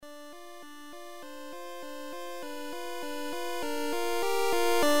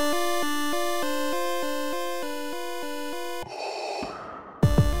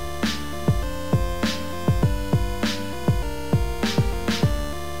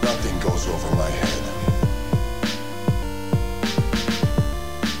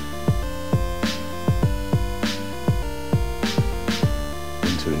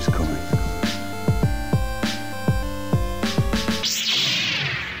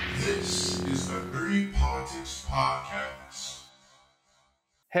Politics Podcast.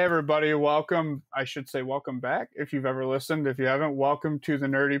 Hey everybody, welcome. I should say welcome back if you've ever listened. If you haven't, welcome to the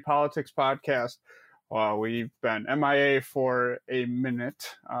Nerdy Politics Podcast. We've been MIA for a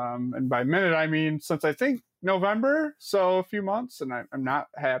minute. And by minute, I mean since I think November, so a few months, and I'm not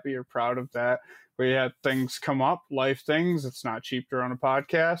happy or proud of that. We had things come up, life things. It's not cheap to run a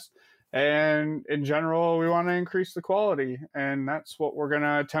podcast. And in general, we want to increase the quality, and that's what we're going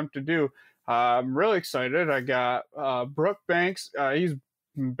to attempt to do. I'm really excited. I got Brooke Banks. He's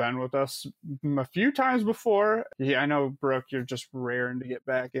been with us a few times before. Yeah, I know, Brooke, you're just raring to get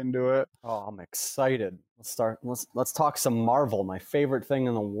back into it. Oh, I'm excited. Let's talk some Marvel, my favorite thing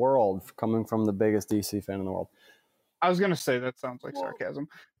in the world, coming from the biggest DC fan in the world. I was going to say that sounds like sarcasm,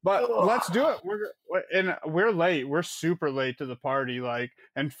 but let's do it. We're late. We're super late to the party. Like,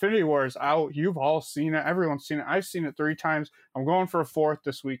 Infinity War is out. You've all seen it. Everyone's seen it. I've seen it 3 times. I'm going for a 4th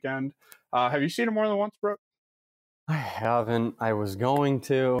this weekend. Have you seen it more than once, Brooke? I haven't. I was going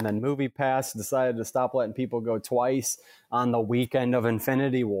to, and then MoviePass decided to stop letting people go twice on the weekend of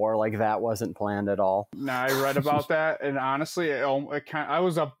Infinity War. Like, that wasn't planned at all. Nah, I read about that, and honestly, I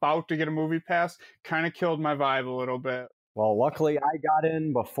was about to get a MoviePass. Kind of killed my vibe a little bit. Well, luckily, I got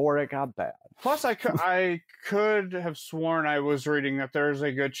in before it got bad. Plus, I could have sworn I was reading that there's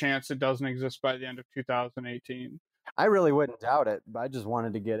a good chance it doesn't exist by the end of 2018. I really wouldn't doubt it, but I just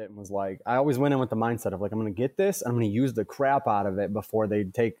wanted to get it and was like, I always went in with the mindset of like, I'm going to get this, I'm going to use the crap out of it before they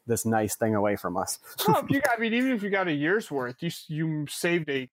take this nice thing away from us. Well, even if you got a year's worth, you saved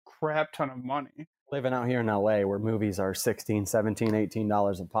a crap ton of money. Living out here in LA where movies are $16, $17,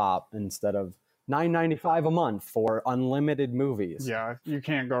 $18 a pop instead of $9.95 a month for unlimited movies. Yeah, you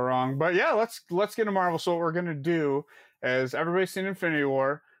can't go wrong. But yeah, let's get to Marvel. So what we're going to do is, everybody's seen Infinity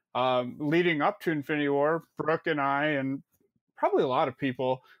War. Leading up to Infinity War, Brooke and I, and probably a lot of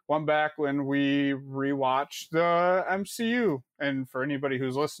people, went back when we rewatched the MCU. And for anybody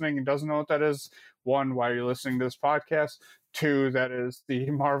who's listening and doesn't know what that is, 1, why are you listening to this podcast? 2, that is the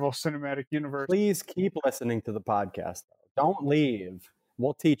Marvel Cinematic Universe. Please keep listening to the podcast, though. Don't leave.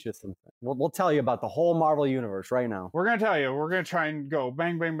 We'll teach you something. We'll tell you about the whole Marvel Universe right now. We're going to tell you. We're going to try and go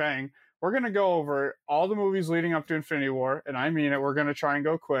bang, bang, bang. We're going to go over all the movies leading up to Infinity War, and I mean it. We're going to try and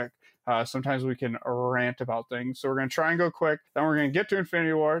go quick. Sometimes we can rant about things, so we're going to try and go quick. Then we're going to get to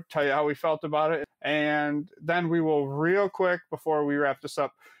Infinity War, tell you how we felt about it, and then we will, real quick, before we wrap this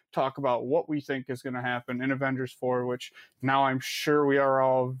up, talk about what we think is going to happen in Avengers 4, which now I'm sure we are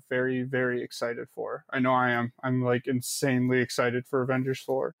all very, very excited for. I know I am. I'm like insanely excited for Avengers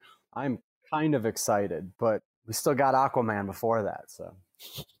 4. I'm kind of excited, but we still got Aquaman before that, so...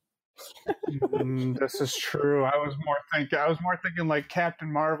 This is true. I was more thinking like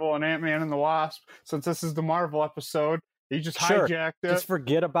Captain Marvel and Ant-Man and the Wasp. Since this is the Marvel episode, he just hijacked it. Just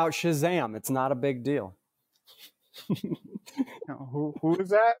forget about Shazam. It's not a big deal. Who is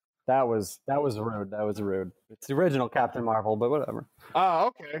that? That was rude. That was rude. It's the original Captain Marvel, but whatever. Oh,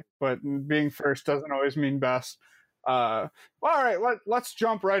 okay. But being first doesn't always mean best. All right, let's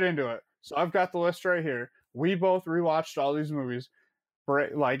jump right into it. So I've got the list right here. We both rewatched all these movies.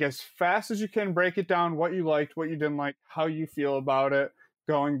 Like, as fast as you can, break it down, what you liked, what you didn't like, how you feel about it,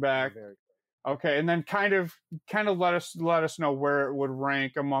 going back. Okay, and then kind of let us know where it would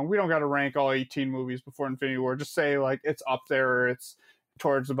rank among. We don't got to rank all 18 movies before Infinity War. Just say like it's up there or it's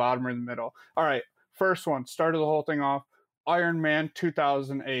towards the bottom or in the middle. All right, first one, started the whole thing off, Iron Man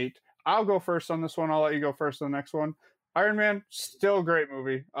 2008. I'll go first on this one. I'll let you go first on the next one. Iron Man, still a great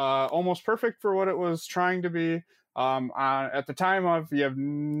movie. Almost perfect for what it was trying to be. At the time of, you have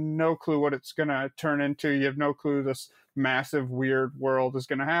no clue what it's gonna turn into. You have no clue this massive weird world is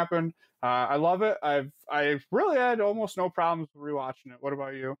gonna happen. I love it. I've really had almost no problems rewatching it. What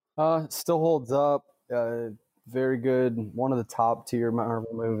about you? Still holds up. Very good. One of the top tier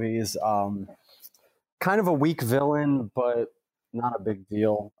Marvel movies. Kind of a weak villain, but not a big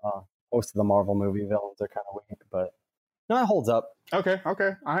deal. Most of the Marvel movie villains are kind of weak, but no, it holds up. Okay.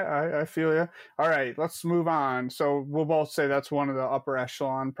 I feel you. All right, let's move on. So we'll both say that's one of the upper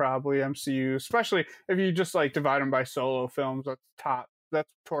echelon, probably, MCU, especially if you just like divide them by solo films. That's top.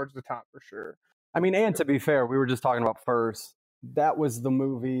 That's towards the top for sure. I mean, and to be fair, we were just talking about first. That was the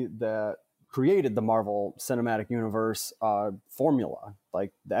movie that created the Marvel Cinematic Universe formula.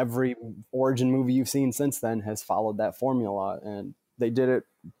 Like, every origin movie you've seen since then has followed that formula, and they did it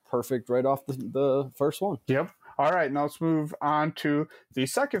perfect right off the first one. Yep. All right, now let's move on to the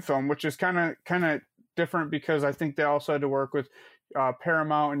second film, which is kind of different because I think they also had to work with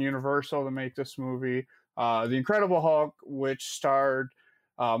Paramount and Universal to make this movie. The Incredible Hulk, which starred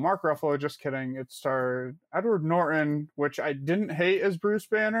Mark Ruffalo, just kidding. It starred Edward Norton, which I didn't hate as Bruce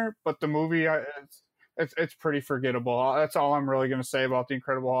Banner, but the movie it's pretty forgettable. That's all I'm really going to say about the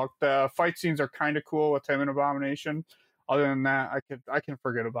Incredible Hulk. The fight scenes are kind of cool with him and Abomination. Other than that, I can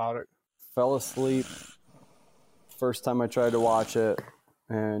forget about it. Fell asleep first time I tried to watch it,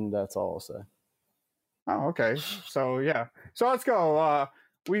 and that's all I'll say. Oh, okay. So yeah. So let's go.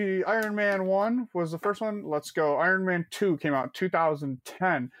 Iron Man 1 was the first one. Let's go. Iron Man 2 came out in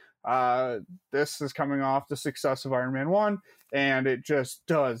 2010. This is coming off the success of Iron Man 1, and it just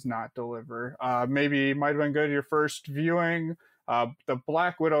does not deliver. Maybe it might have been good your first viewing. The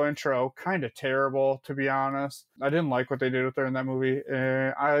Black Widow intro, kind of terrible, to be honest. I didn't like what they did with her in that movie.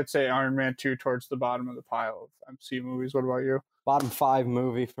 I would say Iron Man 2 towards the bottom of the pile of MCU movies. What about you? Bottom 5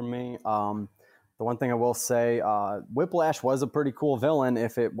 movie for me. The one thing I will say, Whiplash was a pretty cool villain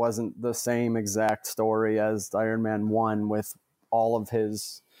if it wasn't the same exact story as Iron Man 1 with all of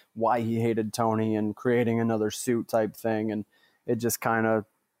his why he hated Tony and creating another suit type thing. And it just kind of,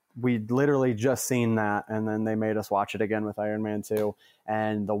 we'd literally just seen that, and then they made us watch it again with Iron Man 2.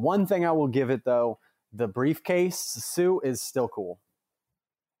 And the one thing I will give it, though, the briefcase suit is still cool.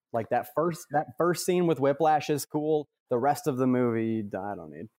 Like that first scene with Whiplash is cool. The rest of the movie, I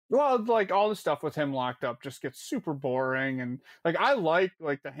don't need. Well, like all the stuff with him locked up just gets super boring, and like I like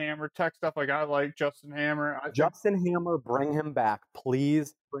the Hammer tech stuff. Like I like Justin Hammer. Justin Hammer, bring him back,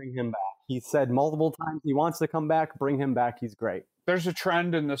 please bring him back. He said multiple times he wants to come back. Bring him back. He's great. There's a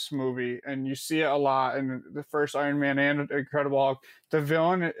trend in this movie, and you see it a lot in the first Iron Man and Incredible Hulk. The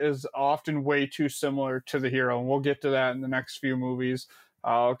villain is often way too similar to the hero, and we'll get to that in the next few movies.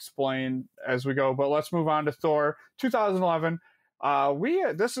 I'll explain as we go, but let's move on to Thor 2011.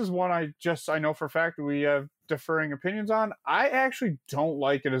 This is one I know for a fact we have differing opinions on. I actually don't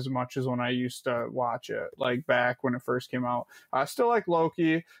like it as much as when I used to watch it, like back when it first came out. I still like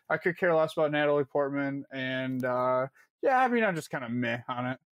Loki. I could care less about Natalie Portman, and yeah, I mean, I'm just kind of meh on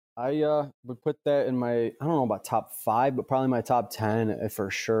it. I would put that in my, I don't know about top 5, but probably my top 10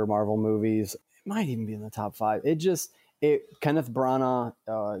 for sure. Marvel movies, it might even be in the top 5. Kenneth Branagh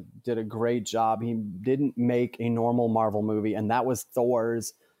did a great job. He didn't make a normal Marvel movie, and that was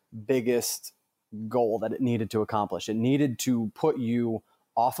Thor's biggest goal that it needed to accomplish. It needed to put you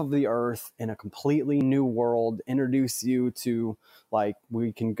off of the earth in a completely new world, introduce you to, like,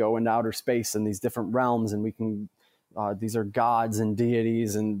 we can go into outer space and these different realms, and we can these are gods and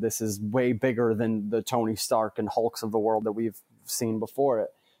deities, and this is way bigger than the Tony Stark and Hulks of the world that we've seen before it.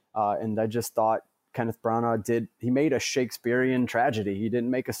 And I just thought Kenneth Branagh made a Shakespearean tragedy. He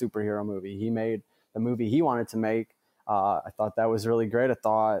didn't make a superhero movie. He made the movie he wanted to make. I thought that was really great. I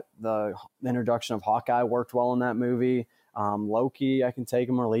thought the introduction of Hawkeye worked well in that movie. Loki, I can take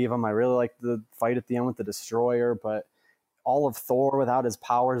him or leave him. I really like the fight at the end with the Destroyer, but all of Thor without his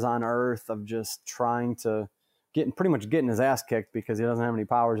powers on Earth, of just trying to pretty much getting his ass kicked because he doesn't have any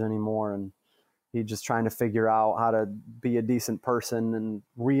powers anymore, and he's just trying to figure out how to be a decent person and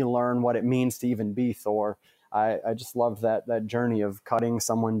relearn what it means to even be Thor. I just loved that journey of cutting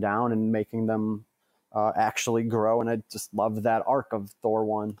someone down and making them actually grow, and I just loved that arc of Thor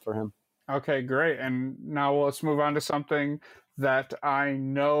 1 for him. Okay, great. And now let's move on to something that I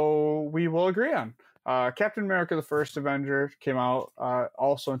know we will agree on. Captain America: The First Avenger came out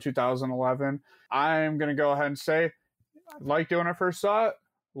also in 2011. I'm going to go ahead and say I liked it when I first saw it.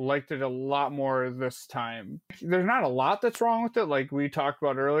 Liked it a lot more this time. There's not a lot that's wrong with it. Like we talked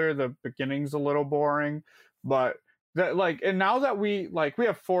about earlier, the beginning's a little boring, but and now that we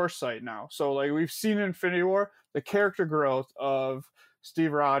have foresight now. So like we've seen Infinity War, the character growth of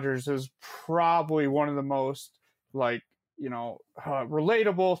Steve Rogers is probably one of the most relatable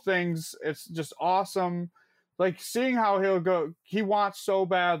things. It's just awesome. Like seeing how he wants so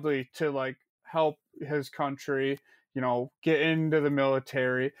badly to like help his country, get into the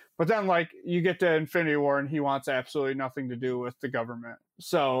military. But then you get to Infinity War and he wants absolutely nothing to do with the government.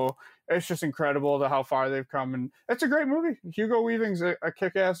 So it's just incredible to how far they've come. And it's a great movie. Hugo Weaving's a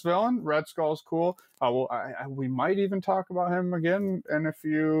kick-ass villain. Red Skull's cool. We might even talk about him again in a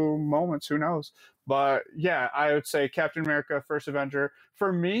few moments. Who knows? But yeah, I would say Captain America: First Avenger.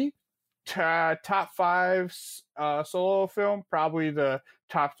 For me, top 5 solo film, probably the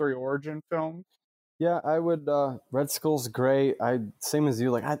top 3 origin film. Yeah, I would. Red Skull's great. Same as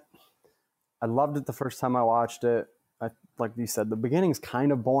you. I loved it the first time I watched it. Like you said, the beginning's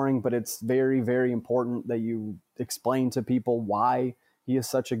kind of boring, but it's very, very important that you explain to people why he is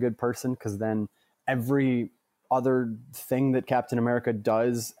such a good person, because then every other thing that Captain America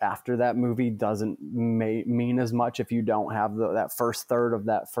does after that movie doesn't mean as much if you don't have that first third of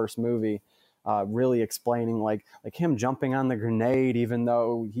that first movie really explaining like him jumping on the grenade, even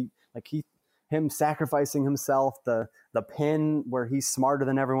though him sacrificing himself, the pin where he's smarter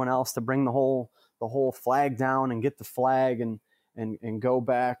than everyone else to bring the whole the whole flag down and get the flag and go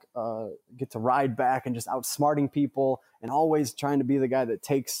back, get to ride back and just outsmarting people and always trying to be the guy that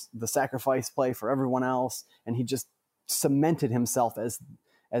takes the sacrifice play for everyone else. And he just cemented himself as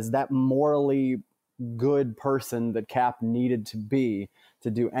that morally good person that Cap needed to be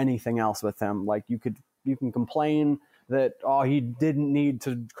to do anything else with him. Like you can complain that, oh, he didn't need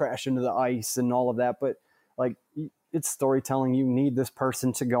to crash into the ice and all of that, but like it's storytelling. You need this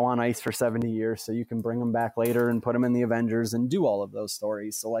person to go on ice for 70 years so you can bring them back later and put them in the Avengers and do all of those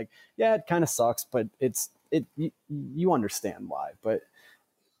stories. So like, yeah, it kind of sucks, but you understand why. But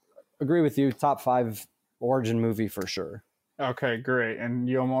agree with you, top 5 origin movie for sure. Okay, great. And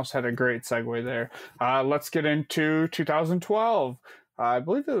you almost had a great segue there. Let's get into 2012. I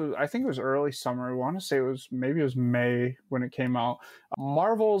think it was early summer. I want to say it was May when it came out.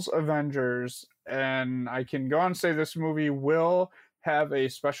 Marvel's Avengers. And I can go on and say this movie will have a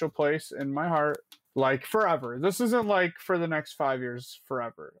special place in my heart, like forever. This isn't like for the next 5 years,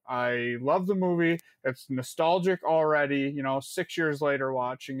 forever. I love the movie. It's nostalgic already, 6 years later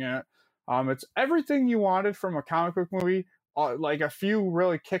watching it. It's everything you wanted from a comic book movie. Like a few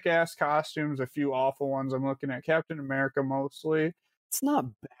really kick-ass costumes, a few awful ones. I'm looking at Captain America mostly. It's not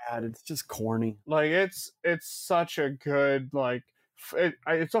bad. It's just corny. Like it's such a good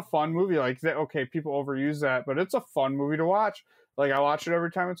it's a fun movie. Like okay, people overuse that, but it's a fun movie to watch. Like I watch it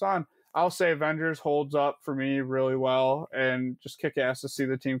every time it's on. I'll say Avengers holds up for me really well, and just kick-ass to see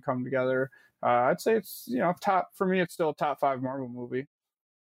the team come together. I'd say it's top for me. It's still a top 5 Marvel movie.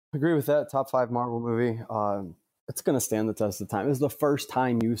 Agree with that. Top 5 Marvel movie. It's going to stand the test of time. It was the first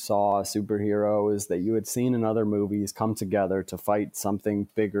time you saw superheroes that you had seen in other movies come together to fight something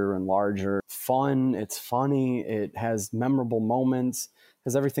bigger and larger. Fun. It's funny. It has memorable moments. It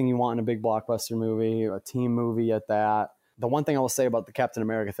has everything you want in a big blockbuster movie, a team movie at that. The one thing I will say about the Captain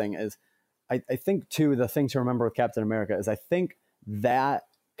America thing is I think, too, the thing to remember with Captain America is I think that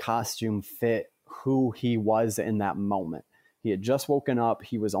costume fit who he was in that moment. He had just woken up.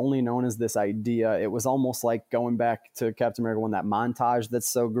 He was only known as this idea. It was almost like going back to Captain America 1, that montage that's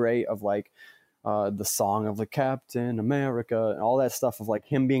so great of like the song of the Captain America and all that stuff of like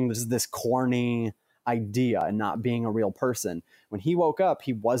him being this corny idea and not being a real person. When he woke up,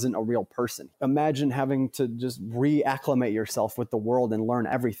 he wasn't a real person. Imagine having to just reacclimate yourself with the world and learn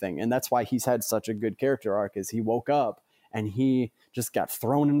everything. And that's why he's had such a good character arc, is he woke up and he just got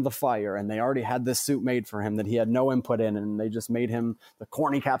thrown into the fire, and they already had this suit made for him that he had no input in, and they just made him the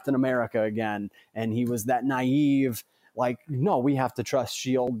corny Captain America again. And he was that naive, like, no, we have to trust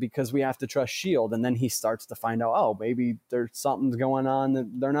S.H.I.E.L.D. because we have to trust S.H.I.E.L.D. And then he starts to find out, oh, maybe there's something's going on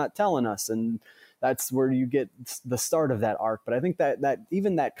that they're not telling us. And that's where you get the start of that arc. But I think that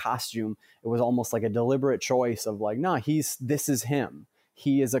even that costume, it was almost like a deliberate choice of like, no, this is him.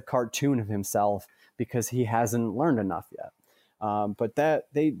 He is a cartoon of himself because he hasn't learned enough yet. But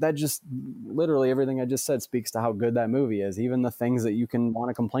that just literally everything I just said speaks to how good that movie is. Even the things that you can want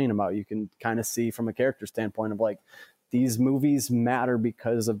to complain about, you can kind of see from a character standpoint of like, these movies matter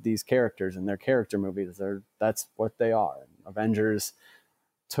because of these characters, and they're character movies. That's what they are. Avengers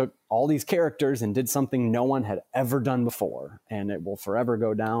took all these characters and did something no one had ever done before, and it will forever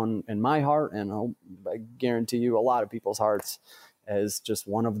go down in my heart, and I guarantee you a lot of people's hearts, as just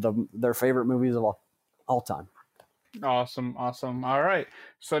one of their favorite movies of all time. Awesome. All right.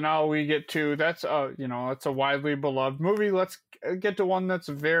 So now we get to, it's a widely beloved movie. Let's get to one that's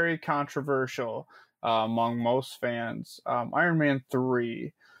very controversial among most fans. Iron Man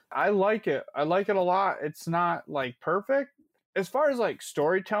 3. I like it. I like it a lot. It's not like perfect. As far as like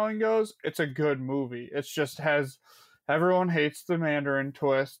storytelling goes, it's a good movie. It's just everyone hates the Mandarin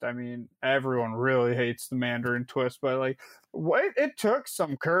twist. I mean, everyone really hates the Mandarin twist, but like it took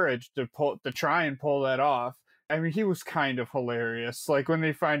some courage to try and pull that off. I mean, he was kind of hilarious. Like when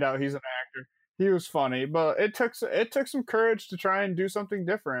they find out he's an actor, he was funny, but it took some courage to try and do something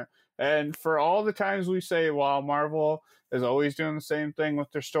different. And for all the times we say, well, Marvel is always doing the same thing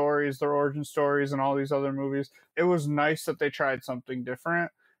with their stories, their origin stories, and all these other movies, it was nice that they tried something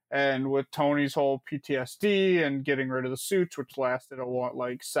different. And with Tony's whole PTSD and getting rid of the suits, which lasted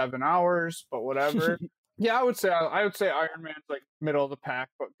 7 hours, but whatever. Yeah, I would say Iron Man's like middle of the pack,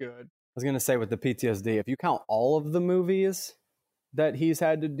 but good. I was going to say with the PTSD, if you count all of the movies that he's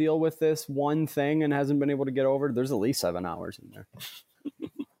had to deal with this one thing and hasn't been able to get over, there's at least 7 hours in there.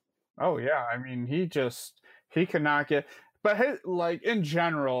 Oh yeah, I mean, he could not get, but in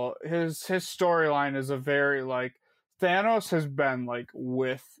general, his storyline is a very Thanos has been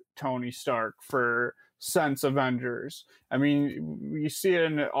with Tony Stark since Avengers. I mean, you see it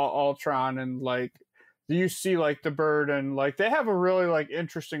in Ultron and you see like the Bird and like they have a really like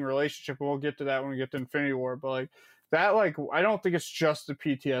interesting relationship, and we'll get to that when we get to Infinity War. But like that, like I don't think it's just the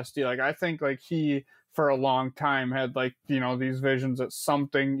PTSD. Like I think like he for a long time had like these visions that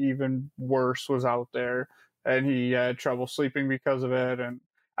something even worse was out there, and he had trouble sleeping because of it. And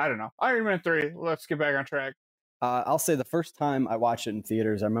I don't know. Iron Man 3. Let's get back on track. I'll say the first time I watched it in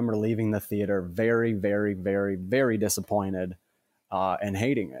theaters, I remember leaving the theater very, very, very, very disappointed and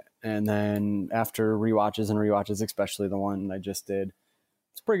hating it. And then after rewatches and rewatches, especially the one I just did,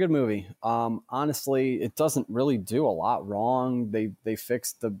 it's a pretty good movie. Honestly, it doesn't really do a lot wrong. They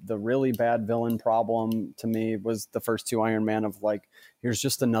fixed the really bad villain problem. To me, was the first two Iron Man of like, here's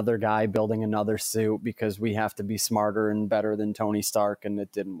just another guy building another suit because we have to be smarter and better than Tony Stark, and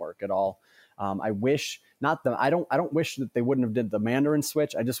it didn't work at all. I wish I don't wish that they wouldn't have did the Mandarin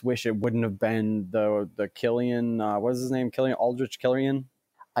switch. I just wish it wouldn't have been the Killian. What is his name? Aldrich Killian.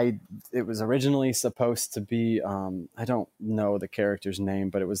 It was originally supposed to be I don't know the character's name,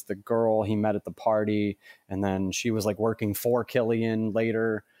 but it was the girl he met at the party, and then she was like working for Killian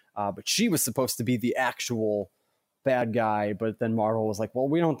later, but she was supposed to be the actual bad guy. But then Marvel was like, well,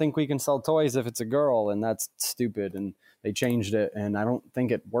 we don't think we can sell toys if it's a girl, and that's stupid, and they changed it, and I don't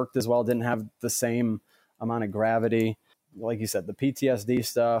think it worked as well. It didn't have the same amount of gravity. Like you said, the PTSD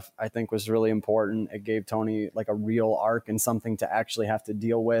stuff I think was really important. It gave Tony like a real arc and something to actually have to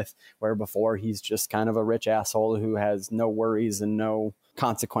deal with, where before he's just kind of a rich asshole who has no worries and no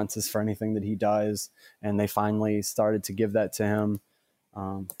consequences for anything that he does. And they finally started to give that to him.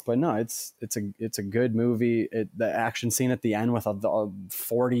 But no, it's a good movie. The action scene at the end with a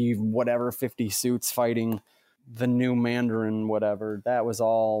 40 whatever 50 suits fighting the new Mandarin, whatever, that was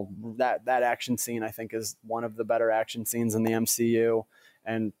all that action scene I think is one of the better action scenes in the MCU.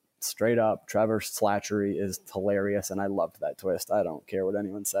 And straight up, Trevor Slattery is hilarious, and I loved that twist. I don't care what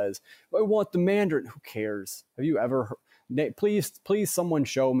anyone says. I want the Mandarin. Who cares? Have you ever heard? Please someone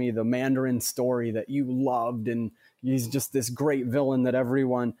show me the Mandarin story that you loved, and he's just this great villain that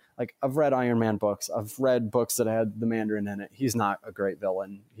everyone, like, I've read Iron Man books. I've read books that had the Mandarin in it. He's not a great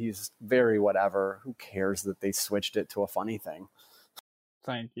villain. He's very whatever. Who cares that they switched it to a funny thing?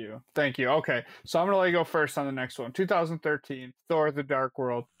 Thank you. Okay, so I'm going to let you go first on the next one. 2013, Thor: The Dark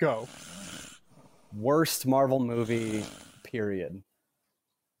World. Go. Worst Marvel movie, period.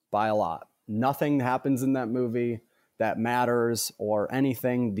 By a lot. Nothing happens in that movie that matters or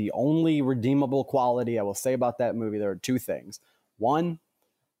anything. The only redeemable quality I will say about that movie, there are two things. One,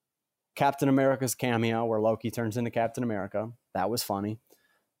 Captain America's cameo where Loki turns into Captain America. That was funny.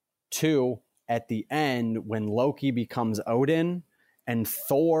 Two, at the end when Loki becomes Odin and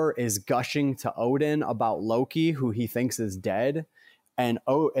Thor is gushing to Odin about Loki, who he thinks is dead. And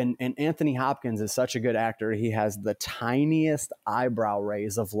Anthony Hopkins is such a good actor. He has the tiniest eyebrow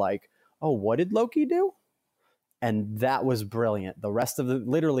raise of like, oh, what did Loki do? And that was brilliant. The rest of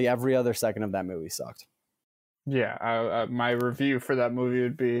literally every other second of that movie sucked. Yeah, my review for that movie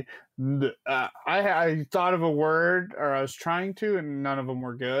would be, I thought of a word, or I was trying to, and none of them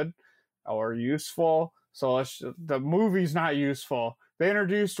were good or useful. So the movie's not useful. They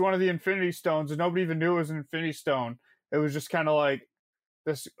introduced one of the Infinity Stones, and nobody even knew it was an Infinity Stone. It was just kind of like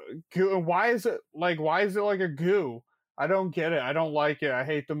this goo. Why is it like a goo? I don't get it. I don't like it. I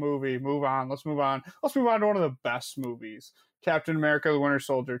hate the movie. Move on. Let's move on. Let's move on to one of the best movies. Captain America: The Winter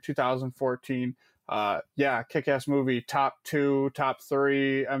Soldier, 2014. Yeah, kick-ass movie. Top 2, top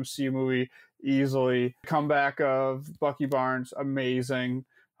 3 MCU movie easily. Comeback of Bucky Barnes, amazing.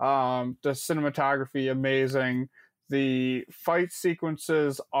 The cinematography, amazing. The fight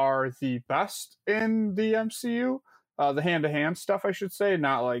sequences are the best in the MCU. The hand-to-hand stuff, I should say,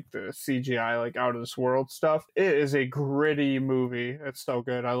 not like the CGI, like out of this world stuff. It is a gritty movie. It's so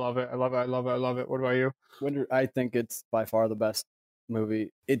good. I love it. I love it. I love it. I love it. What about you? I think it's by far the best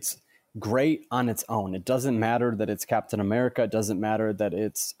movie. It's great on its own. It doesn't matter that it's Captain America. It doesn't matter that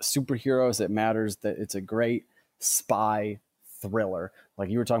it's superheroes. It matters that it's a great spy thriller. Like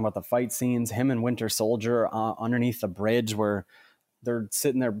you were talking about the fight scenes, him and Winter Soldier underneath the bridge where they're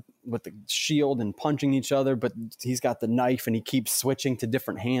sitting there with the shield and punching each other, but he's got the knife and he keeps switching to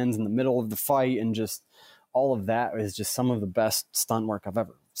different hands in the middle of the fight. And just all of that is just some of the best stunt work I've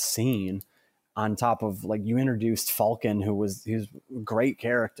ever seen. On top of, like, you introduced Falcon, he's a great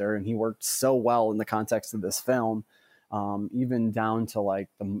character, and he worked so well in the context of this film. Even down to like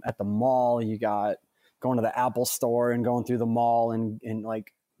at the mall, you got going to the Apple store and going through the mall and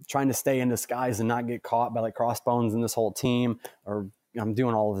like trying to stay in disguise and not get caught by like Crossbones and this whole team. Or I'm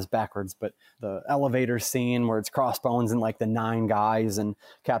doing all of this backwards, but the elevator scene where it's Crossbones and like the 9 guys and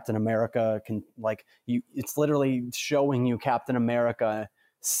Captain America can like it's literally showing you Captain America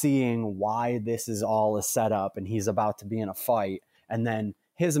seeing why this is all a setup and he's about to be in a fight, and then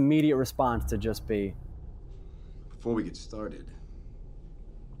his immediate response to just be, before we get started,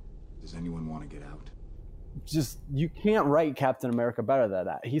 does anyone want to get out? just, you can't write Captain America better than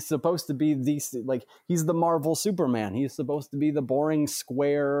that. He's supposed to be he's the Marvel Superman. He's supposed to be the boring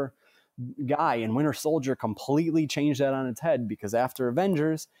square guy, and Winter Soldier completely changed that on its head, because after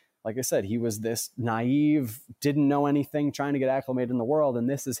Avengers, like I said, he was this naive, didn't know anything, trying to get acclimated in the world, and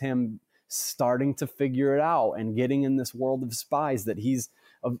this is him starting to figure it out and getting in this world of spies that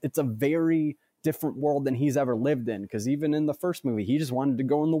it's a very different world than he's ever lived in, because even in the first movie, he just wanted to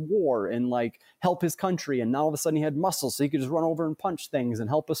go in the war and like help his country, and now all of a sudden he had muscles so he could just run over and punch things and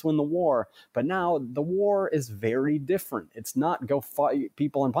help us win the war. But now the war is very different. It's not go fight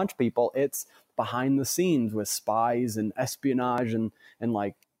people and punch people, it's behind the scenes with spies and espionage and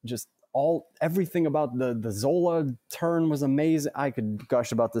like just everything about the Zola turn was amazing. I could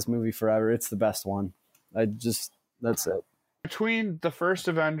gush about this movie forever. It's the best one. That's it. Between the first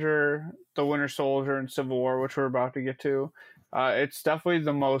Avenger, the Winter Soldier, and Civil War, which we're about to get to, it's definitely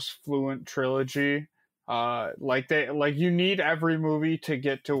the most fluent trilogy. You need every movie to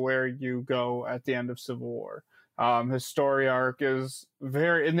get to where you go at the end of Civil War. His story arc is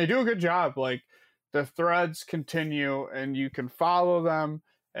and they do a good job. Like, the threads continue and you can follow them,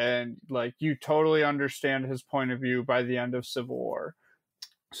 and like you totally understand his point of view by the end of Civil War.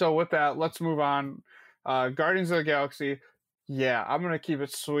 So with that, let's move on. Guardians of the Galaxy. Yeah, I'm going to keep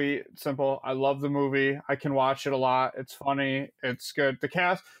it sweet, simple. I love the movie. I can watch it a lot. It's funny. It's good. The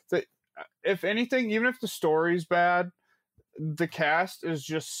cast, if anything, even if the story's bad, the cast is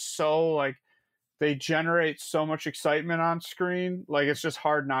just so, like, they generate so much excitement on screen. Like, it's just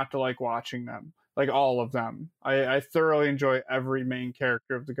hard not to like watching them. Like, all of them. I thoroughly enjoy every main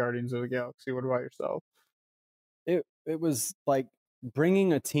character of the Guardians of the Galaxy. What about yourself? It was like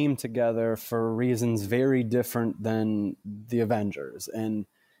bringing a team together for reasons very different than the Avengers. And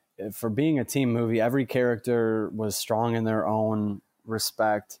for being a team movie, every character was strong in their own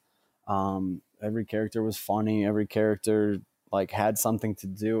respect. Every character was funny. Every character like had something to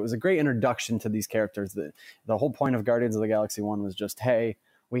do. It was a great introduction to these characters. The whole point of Guardians of the Galaxy 1 was just, hey,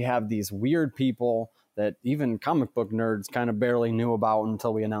 we have these weird people that even comic book nerds kind of barely knew about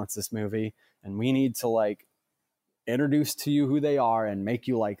until we announced this movie. And we need to like introduce to you who they are and make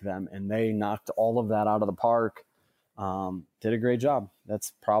you like them. And they knocked all of that out of the park. Did a great job.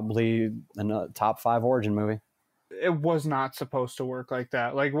 That's probably a top 5 origin movie. It was not supposed to work like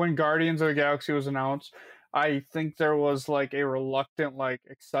that. Like, when Guardians of the Galaxy was announced, I think there was like a reluctant like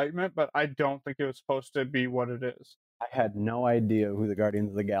excitement, but I don't think it was supposed to be what it is. I had no idea who the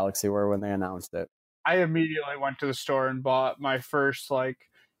Guardians of the Galaxy were when they announced it. I immediately went to the store and bought my first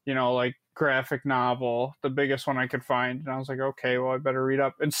graphic novel, the biggest one I could find, and I was like, okay, well, I better read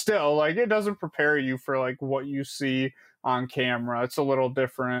up. And still, like, it doesn't prepare you for like what you see on camera. It's a little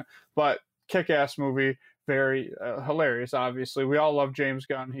different, but kick-ass movie, very hilarious. Obviously, we all love James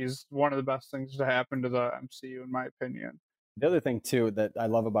Gunn. He's one of the best things to happen to the MCU, in my opinion. The other thing too that I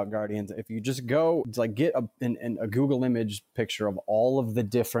love about Guardians, if you just go like get a Google image picture of all of the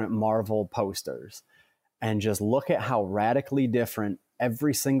different Marvel posters and just look at how radically different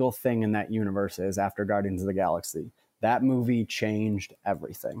every single thing in that universe is after Guardians of the Galaxy. That movie changed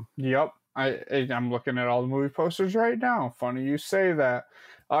everything. Yep. I'm looking at all the movie posters right now. Funny you say that.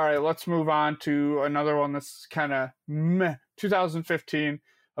 All right, let's move on to another one that's kind of meh. 2015,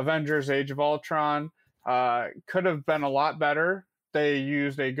 Avengers Age of Ultron. Could have been a lot better. They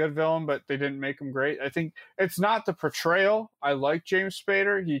used a good villain, but they didn't make him great. I think it's not the portrayal. I like James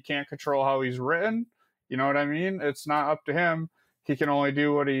Spader. He can't control how he's written. You know what I mean? It's not up to him. He can only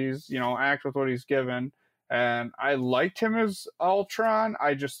do what he's, act with what he's given. And I liked him as Ultron.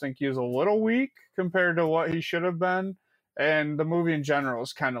 I just think he was a little weak compared to what he should have been. And the movie in general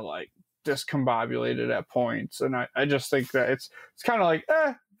is kind of like discombobulated at points. And I just think that it's kind of like,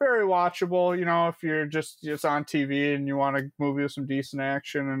 very watchable, if you're just on TV and you want a movie with some decent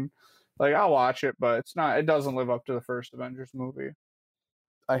action, and like, I'll watch it, but it doesn't live up to the first Avengers movie.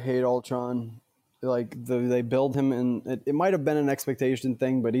 I hate Ultron. Like they build him, and it might have been an expectation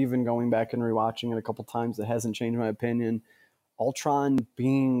thing, but even going back and rewatching it a couple times, it hasn't changed my opinion. Ultron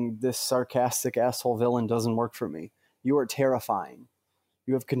being this sarcastic asshole villain doesn't work for me. You are terrifying.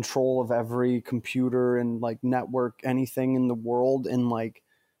 You have control of every computer and like network, anything in the world, and like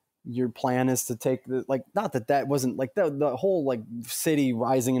your plan is to take not that wasn't like the whole like city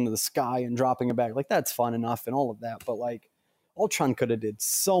rising into the sky and dropping it back, like that's fun enough and all of that, but like Ultron could have did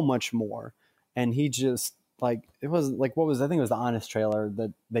so much more. And he just like, it was like, I think it was the Honest trailer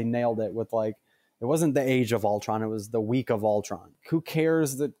that they nailed it with like It wasn't the age of Ultron. It was the week of Ultron. Who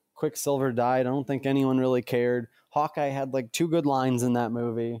cares that Quicksilver died? I don't think anyone really cared. Hawkeye had like 2 good lines in that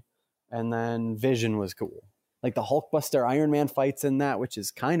movie. And then Vision was cool. Like the Hulkbuster Iron Man fights in that, which is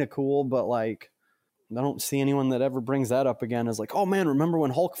kind of cool, but like I don't see anyone that ever brings that up again as like, oh man, remember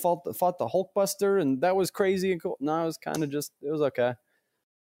when Hulk fought the Hulkbuster and that was crazy and cool? No, it was kind of just, it was okay.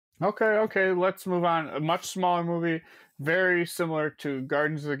 Okay, let's move on. A much smaller movie, very similar to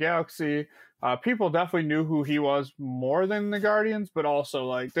Guardians of the Galaxy. People definitely knew who he was more than the Guardians, but also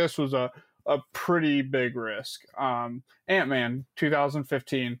like this was a pretty big risk. Ant-Man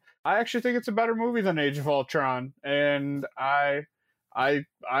 2015. I actually think it's a better movie than Age of Ultron, and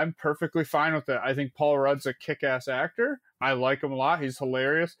I'm perfectly fine with it. I think Paul Rudd's a kick-ass actor. I like him a lot. He's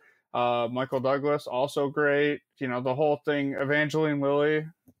hilarious. Michael Douglas also great. You know, the whole thing. Evangeline Lilly,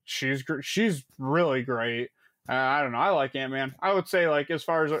 she's really great. I don't know. I like Ant-Man. I would say like as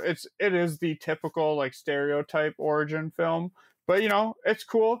far as it is the typical like stereotype origin film, but you know it's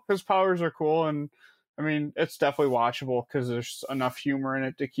cool. His powers are cool, and I mean it's definitely watchable because there's enough humor in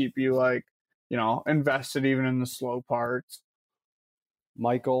it to keep you like invested even in the slow parts.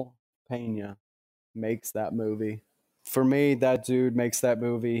 Michael Pena makes that movie. For me, that dude makes that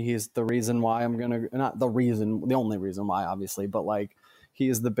movie. He's the reason why the only reason why, obviously, but like he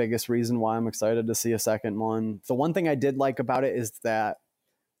is the biggest reason why I'm excited to see a second one. The one thing I did like about it is that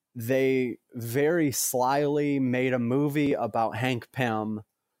they very slyly made a movie about Hank Pym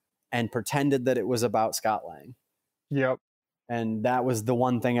and pretended that it was about Scott Lang. Yep. And that was the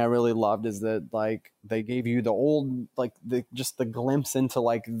one thing I really loved, is that like they gave you the old, like the glimpse into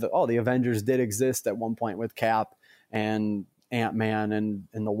like the Avengers did exist at one point with Cap and Ant-Man and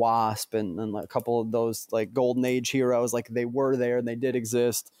the Wasp and like a couple of those like golden age heroes. Like they were there and they did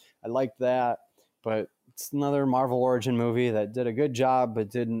exist. I liked that, but it's another Marvel origin movie that did a good job but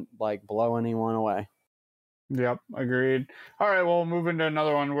didn't like blow anyone away. Yep, agreed. All right, well, moving to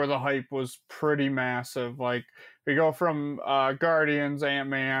another one where the hype was pretty massive. Like we go from Guardians,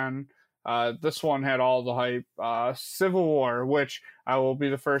 Ant-Man. This one had all the hype. Civil War, which I will be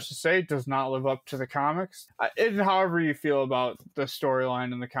the first to say does not live up to the comics. However you feel about the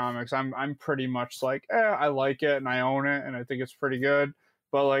storyline in the comics, I'm pretty much like, I like it and I own it and I think it's pretty good.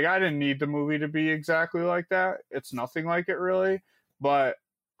 But like, I didn't need the movie to be exactly like that. It's nothing like it really, but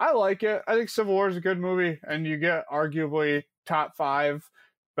I like it. I think Civil War is a good movie, and you get arguably top 5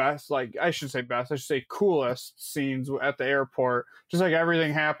 best, like I should say coolest scenes at the airport. Just like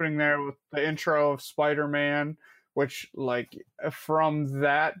everything happening there with the intro of Spider-Man, which like from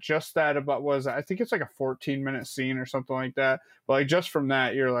that, just that about was, I think it's like a 14-minute scene or something like that. But like just from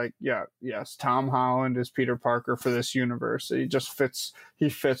that, you're like, yeah, yes, Tom Holland is Peter Parker for this universe. He just fits. He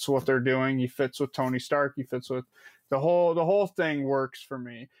fits what they're doing. He fits with Tony Stark. He fits with the whole thing works for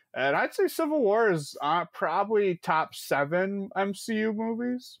me. And I'd say Civil War is probably top 7 MCU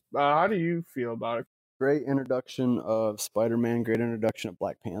movies. How do you feel about it? Great introduction of Spider-Man. Great introduction of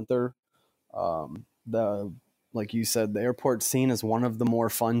Black Panther. Like you said, the airport scene is one of the more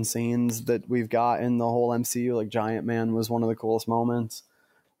fun scenes that we've got in the whole MCU. Like Giant Man was one of the coolest moments.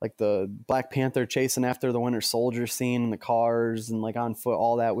 Like the Black Panther chasing after the Winter Soldier scene in the cars and like on foot,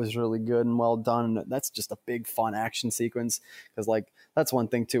 all that was really good and well done. And that's just a big fun action sequence, because like that's one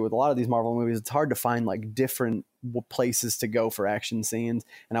thing too with a lot of these Marvel movies. It's hard to find like different places to go for action scenes.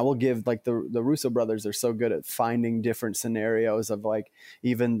 And I will give like the Russo brothers are so good at finding different scenarios of like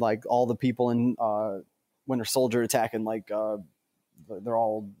even like all the people in Winter Soldier attacking like they're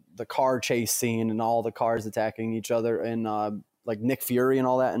all the car chase scene and all the cars attacking each other and like Nick Fury and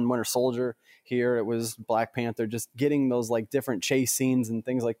all that in Winter Soldier. Here it was Black Panther, just getting those like different chase scenes and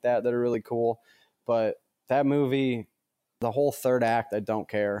things like that are really cool. But that movie, the whole third act, I don't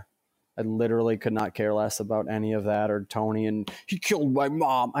care. I literally could not care less about any of that, or Tony and he killed my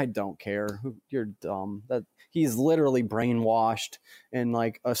mom. I don't care. You're dumb. That he's literally brainwashed in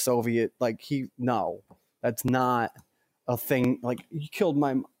like a Soviet, like that's not a thing. Like you killed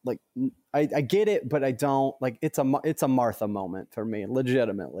my, like I get it, but I don't like. It's a Martha moment for me.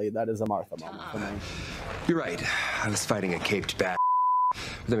 Legitimately, that is a Martha moment for me. You're right. I was fighting a caped bat.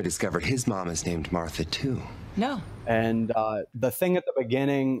 Then we discovered his mom is named Martha too. No. And the thing at the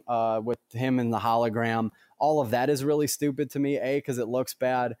beginning with him and the hologram, all of that is really stupid to me. A, because it looks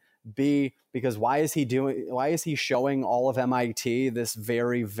bad. B, because why is he showing all of MIT this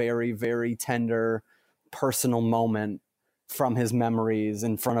very, very, very tender personal moment from his memories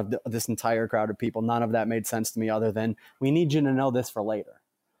in front of this entire crowd of people? None of that made sense to me other than we need you to know this for later.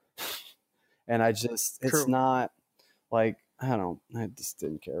 And it's not like, I just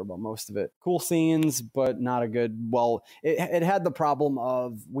didn't care about most of it. Cool scenes, but not a good, well, it had the problem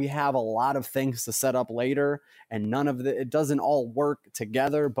of we have a lot of things to set up later and none of it doesn't all work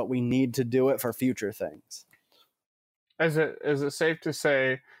together, but we need to do it for future things. Is it safe to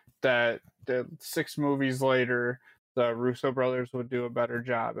say that the 6 movies later, the Russo brothers would do a better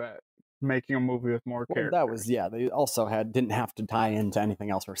job at making a movie with more characters? That was, yeah, they also didn't have to tie into anything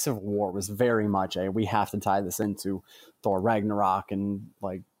else, where Civil War was very much we have to tie this into Thor Ragnarok, and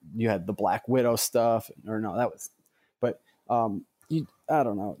like you had the Black Widow stuff, or no, that was, but I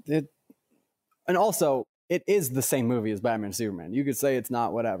don't know. And also, it is the same movie as Batman and Superman. You could say it's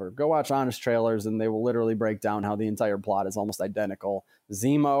not, whatever. Go watch honest trailers and they will literally break down how the entire plot is almost identical.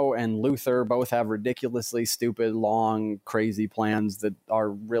 Zemo and Luthor both have ridiculously stupid, long, crazy plans that are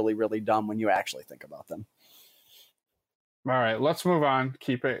really, really dumb when you actually think about them. All right, let's move on.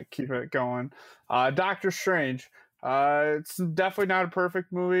 Keep it going. Doctor Strange. It's definitely not a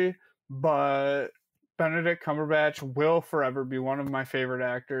perfect movie, but Benedict Cumberbatch will forever be one of my favorite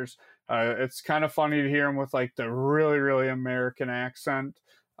actors. It's kind of funny to hear him with like the really, really American accent.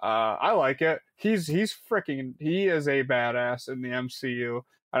 I like it. He is a badass in the MCU.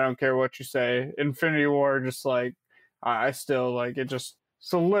 I don't care what you say. Infinity War, just like I still like it. Just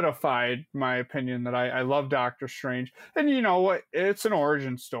solidified my opinion that I love Doctor Strange. And you know what? It's an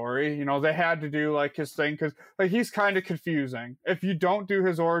origin story. You know, they had to do like his thing because like he's kind of confusing. If you don't do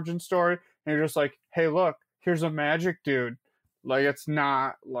his origin story and you're just like, hey, look, here's a magic dude. Like it's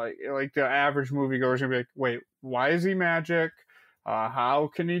not like the average moviegoer is gonna be like, wait, why is he magic?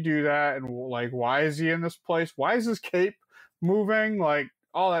 How can he do that? And like, why is he in this place? Why is his cape moving? Like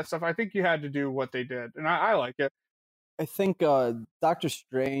all that stuff. I think you had to do what they did, and I like it. I think Doctor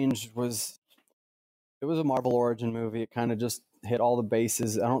Strange was a Marvel origin movie. It kind of just hit all the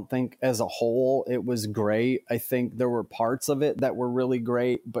bases. I don't think as a whole it was great. I think there were parts of it that were really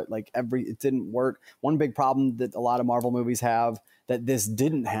great, but like it didn't work. One big problem that a lot of Marvel movies have that this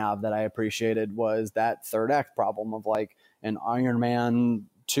didn't have that I appreciated was that third act problem of like in Iron Man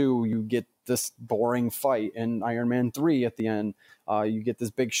 2, you get this boring fight. In Iron Man 3 at the end, you get this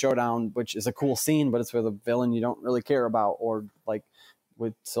big showdown, which is a cool scene, but it's with a villain you don't really care about. Or like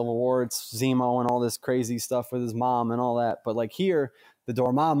with Civil War, it's Zemo and all this crazy stuff with his mom and all that. But like here, the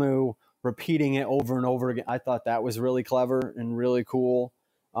Dormammu repeating it over and over again, I thought that was really clever and really cool.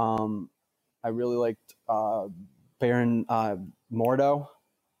 I really liked Baron Mordo.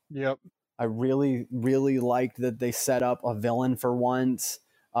 Yep. I really, really liked that they set up a villain for once.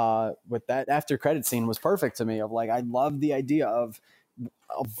 With that after credit scene was perfect to me. Of like, I love the idea of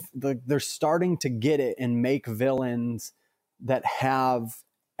they're starting to get it and make villains that have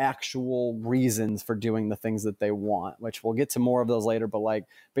actual reasons for doing the things that they want, which we'll get to more of those later. But like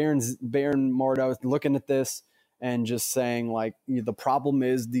Baron Mordo looking at this and just saying like, the problem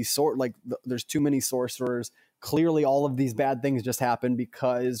is there's too many sorcerers. Clearly all of these bad things just happen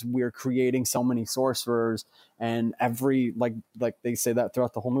because we're creating so many sorcerers, and every like they say that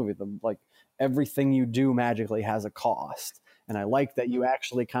throughout the whole movie, everything you do magically has a cost. And I like that you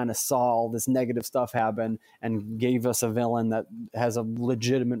actually kind of saw all this negative stuff happen and gave us a villain that has a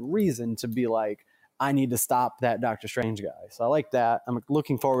legitimate reason to be like, I need to stop that Doctor Strange guy. So I like that. I'm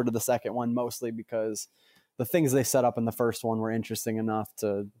looking forward to the second one, mostly because the things they set up in the first one were interesting enough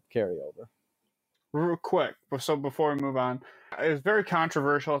to carry over. Real quick, so before we move on, it was very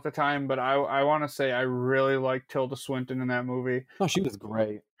controversial at the time, but I want to say I really liked Tilda Swinton in that movie. Oh, she was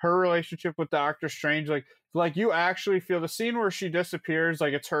great. Her relationship with Doctor Strange, like you actually feel the scene where she disappears,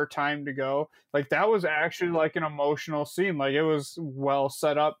 like it's her time to go. Like that was actually like an emotional scene. Like it was well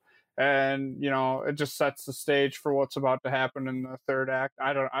set up, and you know it just sets the stage for what's about to happen in the third act.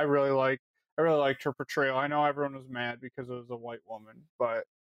 I really liked her portrayal. I know everyone was mad because it was a white woman, but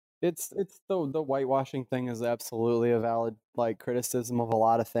it's the whitewashing thing is absolutely a valid like criticism of a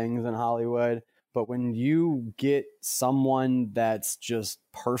lot of things in Hollywood. But when you get someone that's just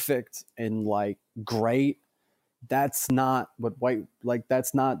perfect and like great, that's not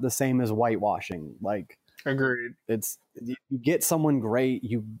that's not the same as whitewashing. Like, agreed. It's you get someone great,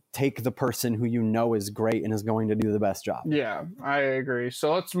 you take the person who you know is great and is going to do the best job. Yeah, I agree.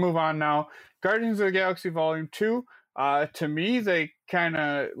 So let's move on now. Guardians of the Galaxy Volume 2. To me, they kind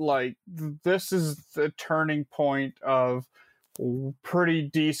of like this is the turning point of pretty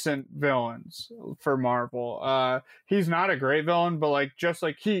decent villains for Marvel. He's not a great villain, but like just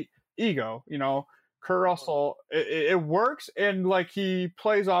like Ego, you know, Kurt Russell, it works, and like he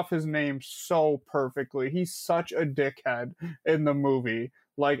plays off his name so perfectly. He's such a dickhead in the movie.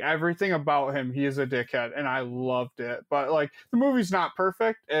 Like everything about him, he is a dickhead, and I loved it. But like the movie's not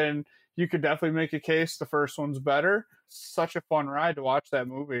perfect, and you could definitely make a case the first one's better. Such a fun ride to watch that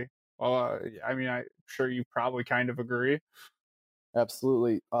movie. I mean, I'm sure you probably kind of agree.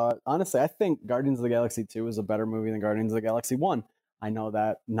 Absolutely. Honestly, I think Guardians of the Galaxy 2 is a better movie than Guardians of the Galaxy 1. I know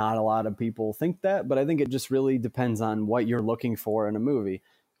that not a lot of people think that, but I think it just really depends on what you're looking for in a movie.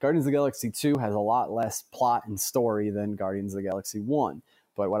 Guardians of the Galaxy 2 has a lot less plot and story than Guardians of the Galaxy 1.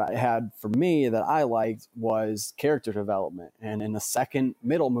 But what I had for me that I liked was character development. And in the second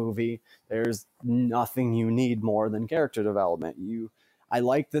middle movie, there's nothing you need more than character development. I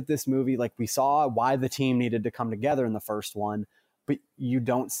like that this movie, like we saw why the team needed to come together in the first one, but you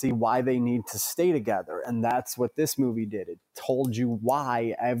don't see why they need to stay together. And that's what this movie did. It told you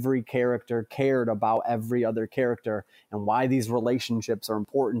why every character cared about every other character and why these relationships are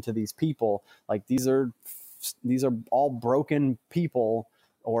important to these people. Like these are all broken people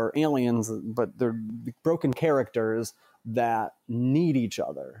or aliens, but they're broken characters that need each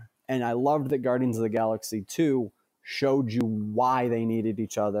other. And I loved that Guardians of the Galaxy 2 showed you why they needed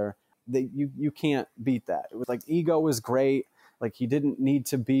each other. You can't beat that. It was like Ego was great. Like he didn't need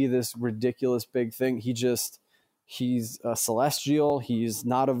to be this ridiculous big thing. He's a celestial. He's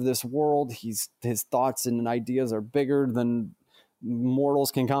not of this world. His thoughts and ideas are bigger than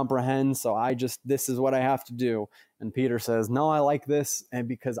mortals can comprehend. So this is what I have to do. And Peter says, no, I like this. And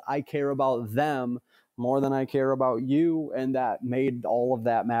because I care about them more than I care about you. And that made all of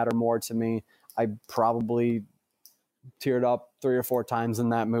that matter more to me. I probably teared up 3 or 4 times in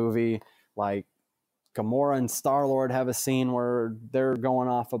that movie. Like Gamora and Star-Lord have a scene where they're going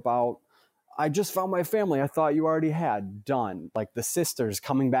off about, I just found my family I thought you already had. Done. Like the sisters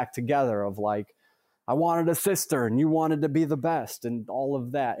coming back together of like, I wanted a sister and you wanted to be the best and all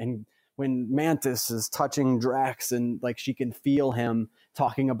of that. And when Mantis is touching Drax and like she can feel him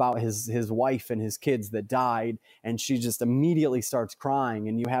talking about his wife and his kids that died, and she just immediately starts crying,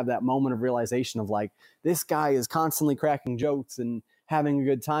 and you have that moment of realization of like, this guy is constantly cracking jokes and having a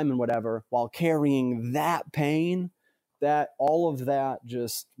good time and whatever while carrying that pain. That all of that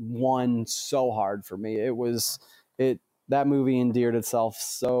just won so hard for me. That movie endeared itself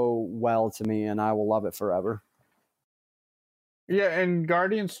so well to me, and I will love it forever. Yeah, and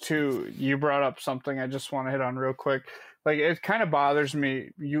Guardians 2, you brought up something I just want to hit on real quick. Like, it kind of bothers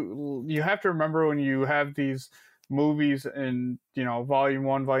me. You have to remember when you have these movies in, Volume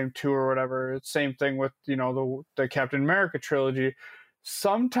 1, Volume 2, or whatever, it's same thing with, the Captain America trilogy.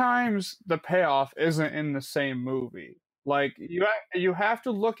 Sometimes the payoff isn't in the same movie. Like, you have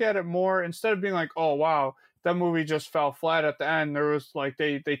to look at it more, instead of being like, oh, wow, that movie just fell flat at the end. There was, like,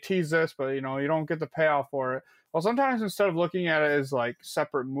 they tease this, but, you don't get the payoff for it. Well, sometimes instead of looking at it as like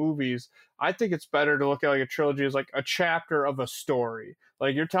separate movies, I think it's better to look at like a trilogy as like a chapter of a story.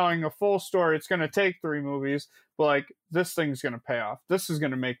 Like you're telling a full story, it's going to take 3 movies, but like this thing's going to pay off. This is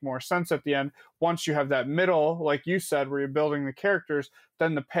going to make more sense at the end. Once you have that middle, like you said, where you're building the characters,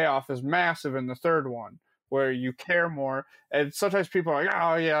 then the payoff is massive in the third one, where you care more. And sometimes people are like,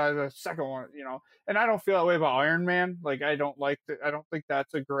 oh yeah, the second one, and I don't feel that way about Iron Man. Like I don't think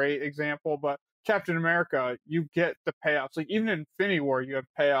that's a great example, but Captain America, you get the payoffs. Like even in Infinity War, you have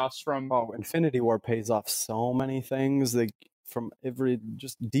payoffs from. Oh, Infinity War pays off so many things. Like from every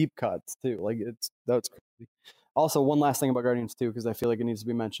just deep cuts too. Like that's crazy. Also, one last thing about Guardians 2, because I feel like it needs to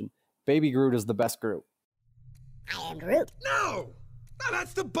be mentioned. Baby Groot is the best Groot. I am Groot. No! No,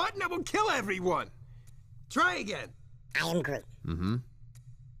 that's the button that will kill everyone! Try again. I am Groot. Mm-hmm.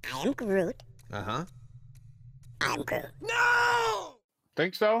 I am Groot. Uh-huh. I am Groot. No!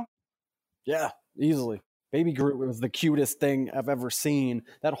 Think so? Yeah, easily. Baby Groot was the cutest thing I've ever seen.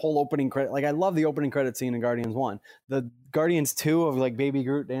 That whole opening credit, like I love the opening credit scene in Guardians 1. The Guardians 2 of like Baby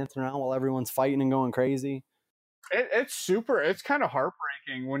Groot dancing around while everyone's fighting and going crazy. It's kind of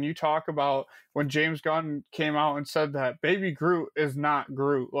heartbreaking when you talk about when James Gunn came out and said that Baby Groot is not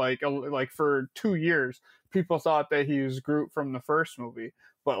Groot. Like for 2 years, people thought that he was Groot from the first movie,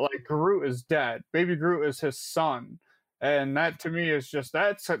 but like Groot is dead. Baby Groot is his son. And that to me is just,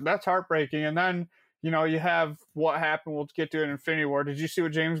 that's heartbreaking. And then, you have what happened. We'll get to it in Infinity War. Did you see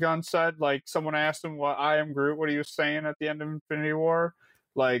what James Gunn said? Like someone asked him what I am Groot, what he was saying at the end of Infinity War.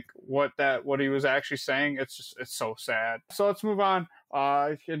 Like what he was actually saying. It's so sad. So let's move on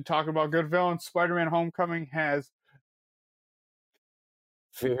and talk about good villains. Spider-Man Homecoming has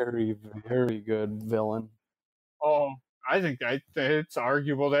very, very good villain. Oh, I think it's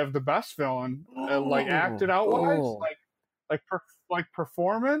arguable they have the best villain. Like acted out wise, like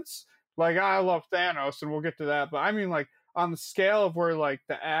performance. Like I love Thanos, and we'll get to that. But I mean, like on the scale of where like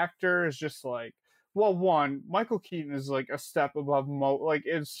the actor is just like, well, one, Michael Keaton is like a step above like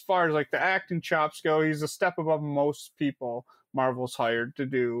as far as like the acting chops go, he's a step above most people. Marvel's hired to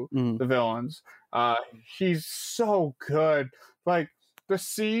do Mhm. the villains. He's so good. Like the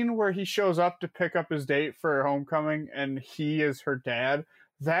scene where he shows up to pick up his date for homecoming and he is her dad,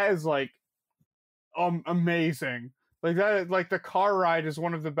 that is like amazing. Like that, like the car ride is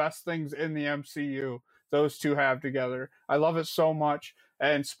one of the best things in the MCU. Those two have together. I love it so much.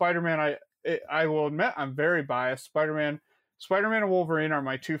 And Spider-Man, I will admit I'm very biased. Spider-Man and Wolverine are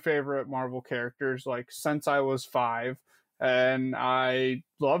my two favorite Marvel characters. Like since I was 5, and I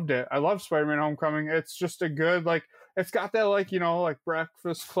loved it. I love Spider-Man Homecoming. It's just a good like. It's got that like like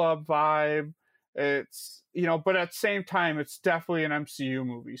Breakfast Club vibe. It's but at the same time, it's definitely an MCU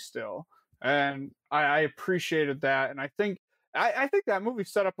movie still, and I appreciated that. And I think that movie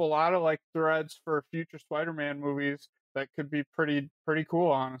set up a lot of like threads for future Spider-Man movies that could be pretty cool,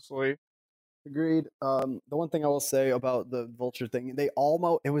 honestly. Agreed. The one thing I will say about the Vulture thing,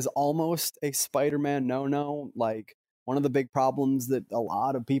 it was almost a Spider-Man no-no. Like one of the big problems that a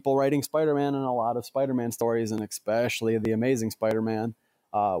lot of people writing Spider-Man and a lot of Spider-Man stories, and especially the Amazing Spider-Man,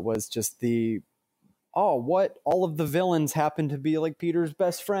 was just what all of the villains happen to be like Peter's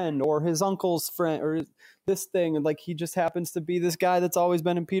best friend or his uncle's friend or this thing, and like he just happens to be this guy that's always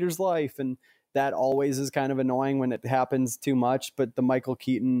been in Peter's life, and that always is kind of annoying when it happens too much. But the Michael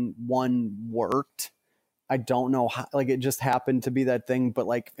Keaton one worked. I don't know how, like it just happened to be that thing, but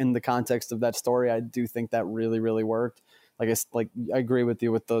like in the context of that story, I do think that really, really worked. I agree with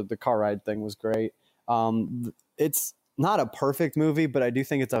you with the car ride thing was great. It's not a perfect movie, but I do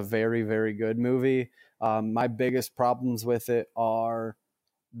think it's a very, very good movie. My biggest problems with it are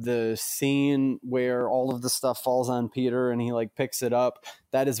the scene where all of the stuff falls on Peter and he like picks it up.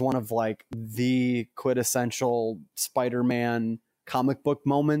 That is one of like the quintessential Spider-Man comic book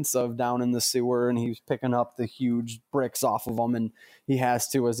moments of down in the sewer and he's picking up the huge bricks off of them, and he has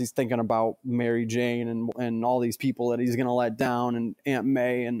to as he's thinking about Mary Jane and all these people that he's gonna let down, and Aunt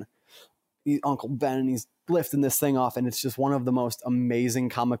May and Uncle Ben, and he's lifting this thing off, and it's just one of the most amazing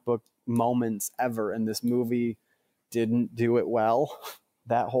comic book moments ever, and this movie didn't do it well.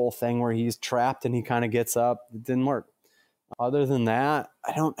 That whole thing where he's trapped and he kind of gets up, it didn't work. Other than that,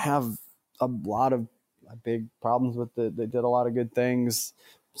 I don't have a lot of big problems with it. They did a lot of good things.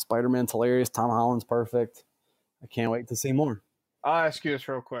 Spider-Man's hilarious. Tom Holland's perfect. I can't wait to see more. I'll ask you this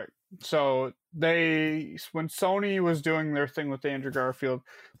real quick. So when Sony was doing their thing with Andrew Garfield,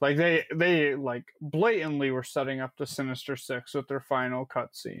 like they like blatantly were setting up the Sinister Six with their final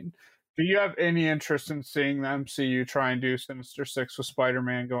cutscene. Do you have any interest in seeing the MCU try and do Sinister Six with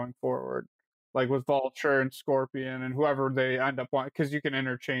Spider-Man going forward? Like with Vulture and Scorpion and whoever they end up on, because you can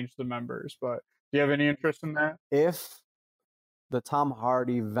interchange the members, but do you have any interest in that? If the Tom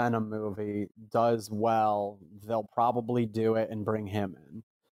Hardy Venom movie does well, they'll probably do it and bring him in.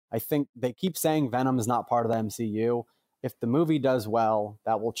 I think they keep saying Venom is not part of the MCU. If the movie does well,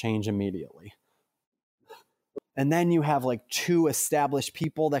 that will change immediately. And then you have like two established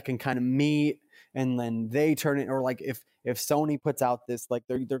people that can kind of meet, and then they turn it, or like if Sony puts out this, like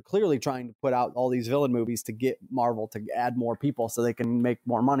they're clearly trying to put out all these villain movies to get Marvel to add more people so they can make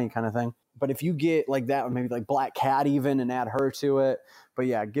more money kind of thing. But if you get like that, or maybe like Black Cat even, and add her to it. But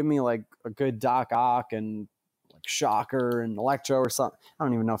yeah, give me like a good Doc Ock and like Shocker and Electro or something. I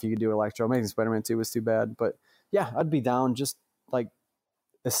don't even know if you could do Electro. Amazing Spider-Man 2 was too bad. But yeah, I'd be down. Just like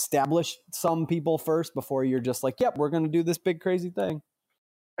establish some people first before you're just like, yep, we're going to do this big crazy thing.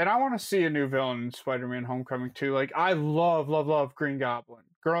 And I want to see a new villain in Spider-Man Homecoming too. Like I love Green Goblin.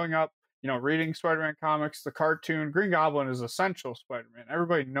 Growing up, reading Spider-Man comics, the cartoon, Green Goblin is essential Spider-Man.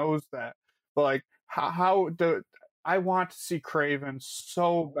 Everybody knows that. But like I want to see Craven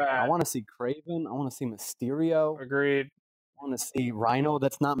so bad. I want to see Craven. I want to see Mysterio. Agreed. I want to see Rhino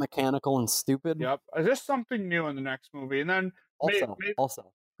that's not mechanical and stupid. Yep. Just something new in the next movie. And then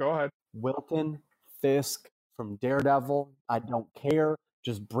Also, go ahead. Wilton Fisk from Daredevil. I don't care.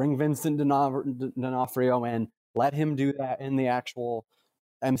 Just bring Vincent D'Onofrio and let him do that in the actual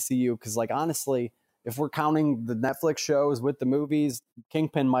MCU. Because, like, honestly, if we're counting the Netflix shows with the movies,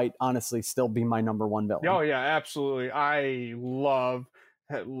 Kingpin might honestly still be my number one villain. Oh, yeah, absolutely.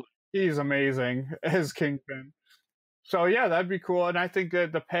 He's amazing as Kingpin. So, yeah, that'd be cool. And I think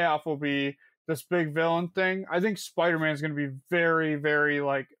that the payoff will be this big villain thing. I think Spider-Man's going to be very, very,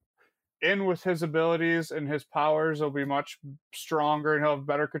 like, in with his abilities and his powers will be much stronger and he'll have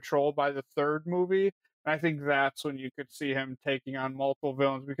better control by the third movie. And I think that's when you could see him taking on multiple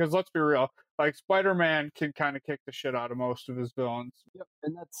villains, because let's be real, like Spider-Man can kind of kick the shit out of most of his villains. Yep,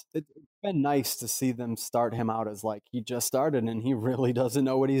 and it's been nice to see them start him out as like he just started and he really doesn't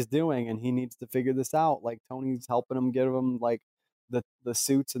know what he's doing and he needs to figure this out. Like Tony's helping him, give him like the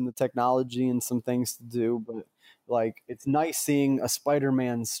suits and the technology and some things to do, but Like, it's nice seeing a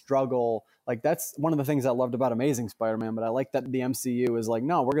Spider-Man struggle. Like, that's one of the things I loved about Amazing Spider-Man, but I like that the MCU is like,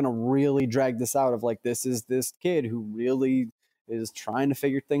 no, we're going to really drag this out of like, this is this kid who really is trying to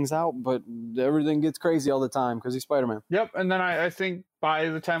figure things out, but everything gets crazy all the time because he's Spider-Man. Yep, and then I think by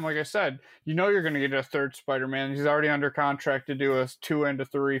the time, like I said, you're going to get a third Spider-Man. He's already under contract to do a 2 and a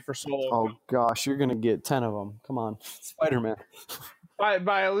 3 for solo. Oh gosh, you're going to get 10 of them. Come on, Spider-Man.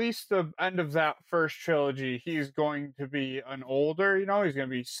 By at least the end of that first trilogy, he's going to be an older, he's going to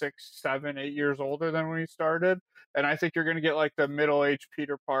be 6, 7, 8 years older than when he started. And I think you're going to get like the middle-aged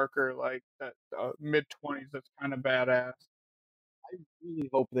Peter Parker, like that mid-20s that's kind of badass. I really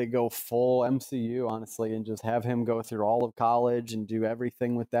hope they go full MCU, honestly, and just have him go through all of college and do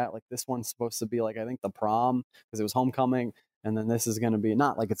everything with that. Like, this one's supposed to be like, I think, the prom, because it was Homecoming. And then this is going to be,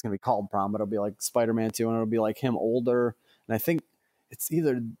 not like it's going to be called prom, but it'll be like Spider-Man 2, and it'll be like him older. And I think it's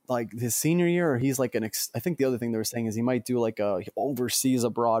either like his senior year or he's like I think the other thing they were saying is he might do like a overseas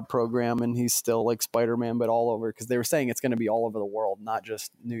abroad program and he's still like Spider-Man, but all over, because they were saying it's going to be all over the world, not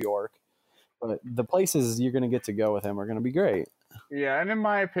just New York. But the places you're going to get to go with him are going to be great. Yeah, and in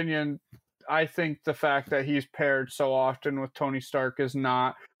my opinion, I think the fact that he's paired so often with Tony Stark is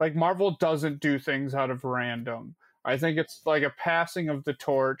not, like, Marvel doesn't do things out of random. I think it's like a passing of the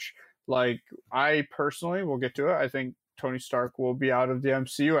torch. Like, I personally, we'll get to it, I think Tony Stark will be out of the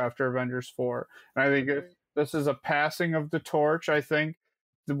MCU after Avengers 4. And I think this is a passing of the torch, I think,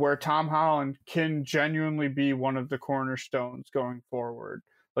 where Tom Holland can genuinely be one of the cornerstones going forward.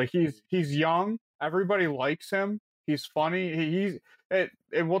 Like, he's young, everybody likes him, he's funny,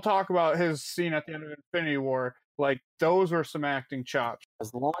 and we'll talk about his scene at the end of Infinity War. Like, those were some acting chops.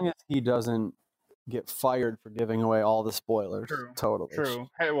 As long as he doesn't get fired for giving away all the spoilers. Totally. True.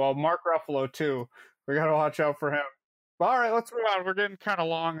 Hey, well, Mark Ruffalo too. We got to watch out for him. But all right, let's move on. We're getting kind of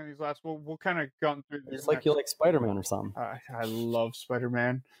long in these last. We'll kind of gun through these. It's like you like Spider-Man or something. I love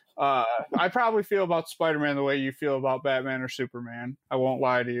Spider-Man. I probably feel about Spider-Man the way you feel about Batman or Superman. I won't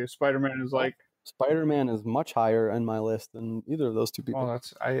lie to you. Spider-Man is like. Spider-Man is much higher in my list than either of those two people. Well,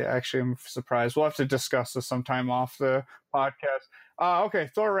 I actually am surprised. We'll have to discuss this sometime off the podcast. Okay,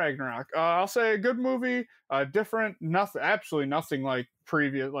 Thor Ragnarok. I'll say a good movie. Different. Nothing. Absolutely nothing like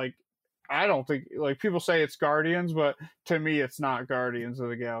previous. Like, I don't think, like, people say it's Guardians, but to me, it's not Guardians of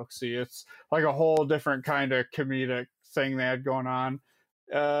the Galaxy. It's like a whole different kind of comedic thing they had going on.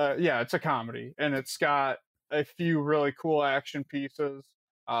 Yeah, it's a comedy, and it's got a few really cool action pieces.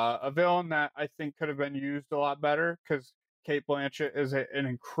 A villain that I think could have been used a lot better, because Cate Blanchett is an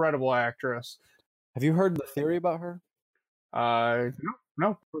incredible actress. Have you heard the theory about her?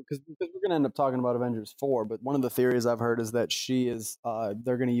 No. Because we're going to end up talking about Avengers 4, but one of the theories I've heard is that she is,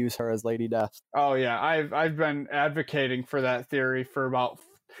 they're going to use her as Lady Death. Oh, yeah. I've been advocating for that theory for about,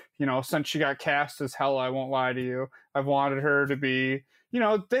 since she got cast as Hela, I won't lie to you. I've wanted her to be,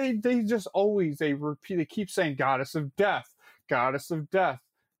 they just always, they keep saying Goddess of Death,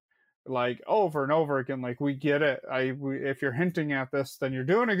 like over and over again. Like, we get it. If you're hinting at this, then you're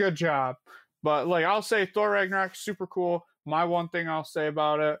doing a good job. But, like, I'll say Thor Ragnarok, super cool. My one thing I'll say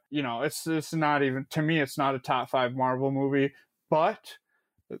about it, it's not even, to me, it's not a top 5 Marvel movie, but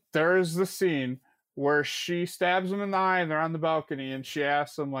there is the scene where she stabs him in the eye and they're on the balcony and she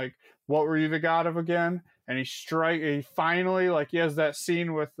asks him, like, what were you the god of again? And he finally, like, he has that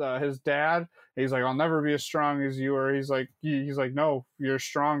scene with his dad. He's like, I'll never be as strong as you. Or he's like, no, you're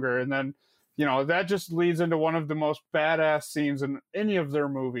stronger. And then, that just leads into one of the most badass scenes in any of their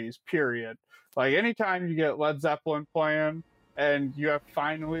movies, period. Like, anytime you get Led Zeppelin playing and you have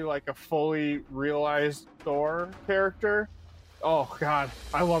finally, like, a fully realized Thor character, oh, God,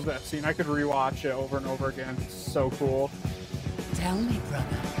 I love that scene. I could rewatch it over and over again. It's so cool. Tell me,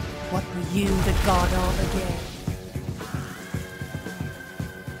 brother, what were you the god of again?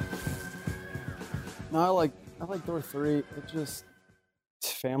 No, I like Thor 3. It's just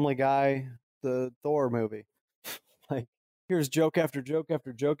Family Guy, the Thor movie. Like, here's joke after joke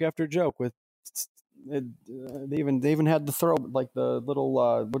after joke after joke with they even had the the little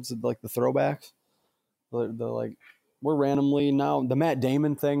what's it, like, the throwbacks, the like, we're randomly now the Matt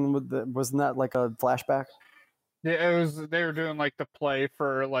Damon thing wasn't that like a flashback? Yeah, it was. They were doing, like, the play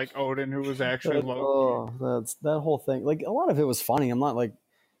for, like, Odin, who was actually Loki. Oh, that's that whole thing. Like, a lot of it was funny. I'm not like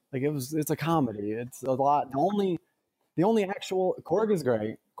it's a comedy. It's a lot. The only actual Korg is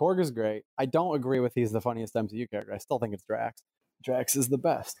great. Korg is great. I don't agree with he's the funniest MCU character. I still think it's Drax. Drax is the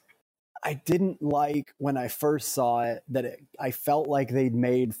best. I didn't like when I first saw it that I felt like they'd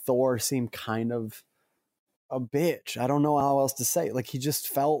made Thor seem kind of a bitch. I don't know how else to say it. Like, he just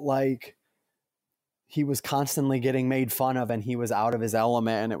felt like he was constantly getting made fun of and he was out of his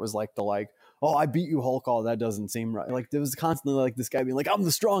element, and it was like oh, I beat you, Hulk. Oh, that doesn't seem right. Like, there was constantly like this guy being like, I'm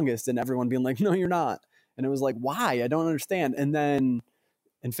the strongest, and everyone being like, no, you're not. And it was like, why? I don't understand. And then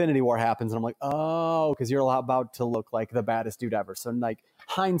Infinity War happens, and I'm like, oh, because you're about to look like the baddest dude ever. So like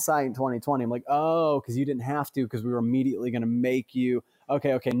hindsight in 2020, I'm like, oh, because you didn't have to, because we were immediately going to make you.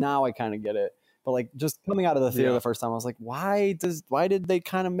 Okay, now I kind of get it. But like just coming out of the theater the first time, I was like, why did they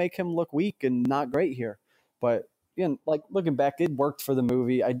kind of make him look weak and not great here? But again, like looking back, it worked for the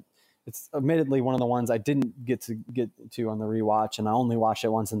movie. It's admittedly one of the ones I didn't get to on the rewatch, and I only watched it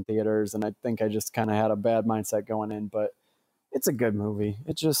once in theaters, and I think I just kind of had a bad mindset going in. But it's a good movie.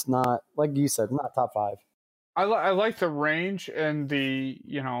 It's just not, like you said, not top 5. I like the range and the,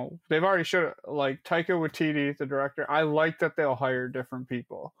 they've already showed, like, Taika Waititi, the director. I like that they'll hire different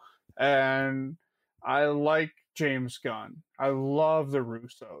people. And I like James Gunn. I love the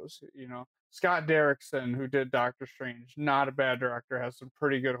Russos, Scott Derrickson, who did Doctor Strange, not a bad director, has some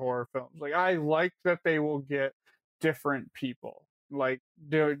pretty good horror films. Like, I like that they will get different people. Like,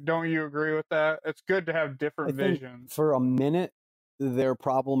 don't you agree with that? It's good to have different visions. For a minute, their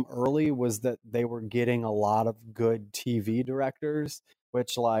problem early was that they were getting a lot of good TV directors,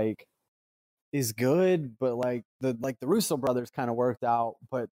 which like is good, but like the Russo brothers kind of worked out.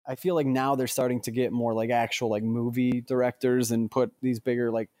 But I feel like now they're starting to get more like actual like movie directors and put these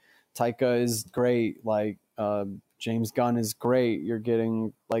bigger, like Taika is great, like James Gunn is great. You're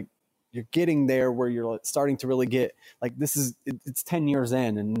getting there where you're starting to really get like it's 10 years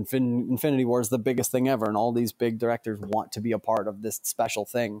in, and Infinity War is the biggest thing ever, and all these big directors want to be a part of this special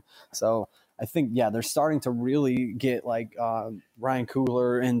thing. So I think they're starting to really get like Ryan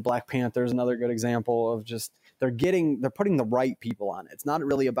Coogler in Black Panther is another good example of just they're putting the right people on it. It's not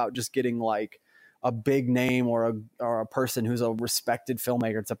really about just getting like a big name or a person who's a respected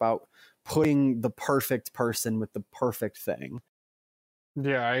filmmaker. It's about putting the perfect person with the perfect thing.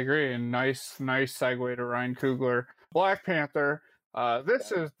 Yeah, I agree. And nice segue to Ryan Coogler. Black Panther.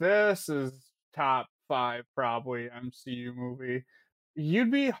 This is top 5 probably MCU movie.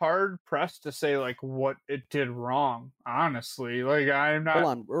 You'd be hard pressed to say like what it did wrong, honestly. Like I'm not. Hold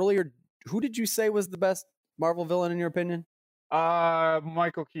on. Earlier, who did you say was the best Marvel villain in your opinion?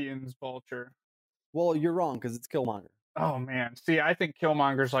 Michael Keaton's Vulture. Well, you're wrong because it's Killmonger. Oh man, see, I think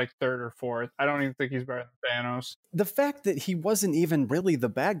Killmonger's like 3rd or 4th. I don't even think he's better than Thanos. The fact that he wasn't even really the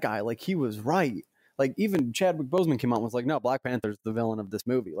bad guy, like he was right. Like even Chadwick Boseman came out and was like, "No, Black Panther's the villain of this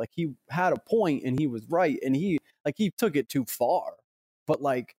movie." Like he had a point and he was right, and he took it too far, but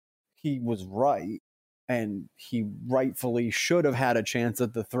like he was right, and he rightfully should have had a chance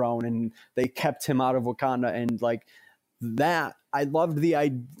at the throne, and they kept him out of Wakanda, and like that I loved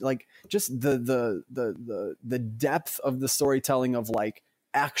just the depth of the storytelling of like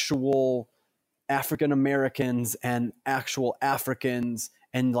actual African Americans and actual Africans,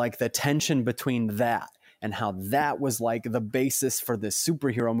 and like the tension between that and how that was like the basis for this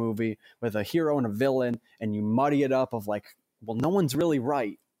superhero movie with a hero and a villain, and you muddy it up of like, well, no one's really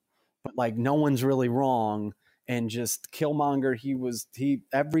right, but like no one's really wrong. And just Killmonger,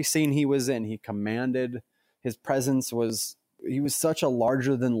 every scene he was in, he commanded. His presence he was such a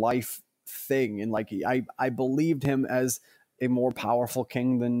larger than life thing. And like, I believed him as a more powerful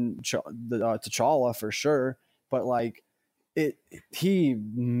king than T'Challa for sure. But like he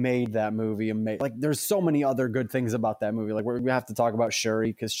made that movie amazing. Like there's so many other good things about that movie. Like we have to talk about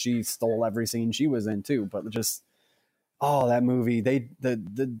Shuri because she stole every scene she was in too. But just, that movie,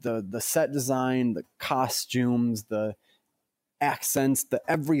 the set design, the costumes, the accents,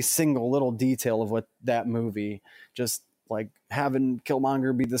 every single little detail of what that movie, just like having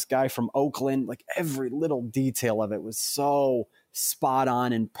Killmonger be this guy from Oakland, like every little detail of it was so spot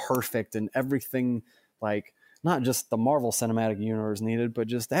on and perfect, and everything, like not just the Marvel Cinematic Universe needed, but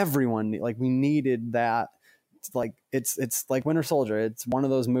just everyone, like we needed that. It's like Winter Soldier. It's one of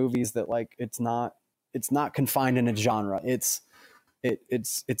those movies that like it's not confined in its genre. It's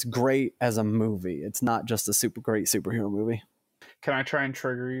great as a movie. It's not just a super great superhero movie. Can I try and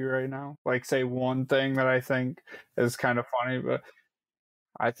trigger you right now? Like say one thing that I think is kind of funny, but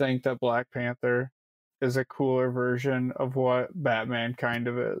I think that Black Panther is a cooler version of what Batman kind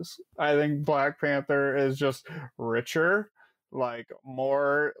of is. I think Black Panther is just richer, like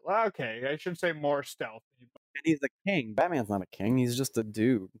more, okay, I should say more stealthy. And he's a king. Batman's not a king. He's just a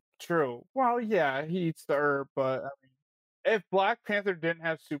dude. True. Well, yeah, he eats the herb, but I mean, if Black Panther didn't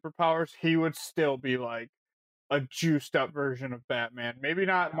have superpowers, he would still be like a juiced up version of Batman. Maybe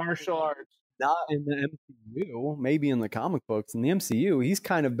not martial arts. Not in the MCU, maybe in the comic books. In the MCU, he's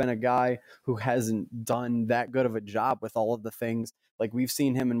kind of been a guy who hasn't done that good of a job with all of the things. Like we've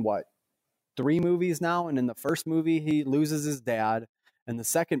seen him in 3 movies now, and in the first movie he loses his dad, In the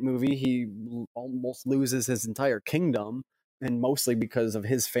second movie, he almost loses his entire kingdom, and mostly because of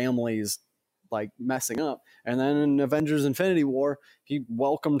his family's like messing up. And then in Avengers Infinity War, he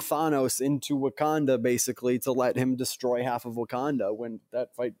welcomed Thanos into Wakanda basically to let him destroy half of Wakanda when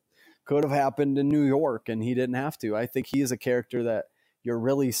that fight could have happened in New York and he didn't have to. I think he is a character that you're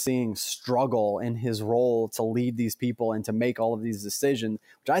really seeing struggle in his role to lead these people and to make all of these decisions,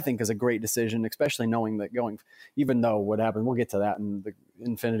 which I think is a great decision, especially knowing that even though what happened, we'll get to that in the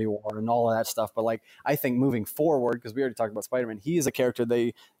Infinity War and all of that stuff. But like, I think moving forward, because we already talked about Spider-Man, he is a character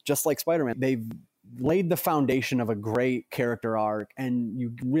just like Spider-Man, they've laid the foundation of a great character arc, and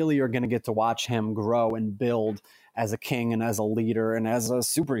you really are going to get to watch him grow and build as a king and as a leader and as a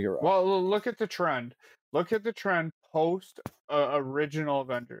superhero. Well, look at the trend. Look at the trend post original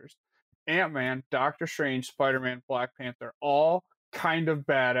Avengers. Ant-Man, Doctor Strange, Spider-Man, Black Panther, all kind of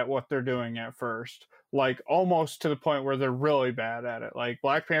bad at what they're doing at first. Like almost to the point where they're really bad at it. Like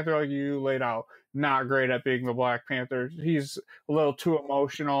Black Panther, like you laid out, not great at being the Black Panther. He's a little too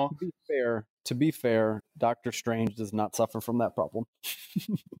emotional. To be fair, Doctor Strange does not suffer from that problem.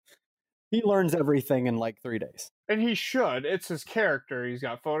 He learns everything in like 3 days. And he should. It's his character. He's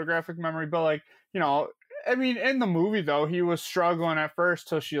got photographic memory. But like, I mean, in the movie though, he was struggling at first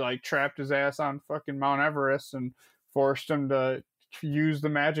till she like trapped his ass on fucking Mount Everest and forced him to use the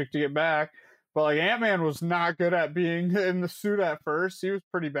magic to get back. But like Ant-Man was not good at being in the suit at first. He was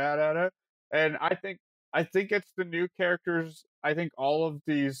pretty bad at it. And I think it's the new characters. I think all of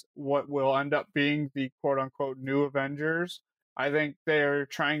these, what will end up being the quote unquote new Avengers, I think they're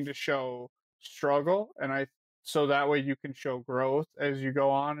trying to show struggle, and so that way you can show growth as you go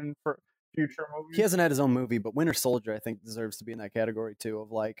on in for future movies. He hasn't had his own movie, but Winter Soldier I think deserves to be in that category too,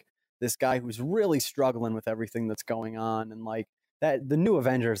 of like this guy who's really struggling with everything that's going on, and like that the new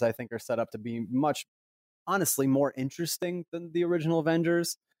Avengers I think are set up to be much, honestly, more interesting than the original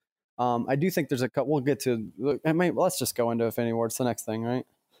Avengers. I do think there's we'll get to, let's just go into Infinity War. It's the next thing, right?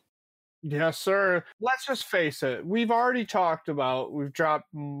 Yes, sir. Let's just face it. We've dropped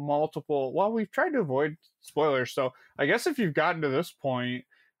multiple, we've tried to avoid spoilers. So I guess if you've gotten to this point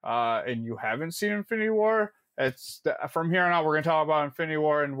and you haven't seen Infinity War, from here on out, we're going to talk about Infinity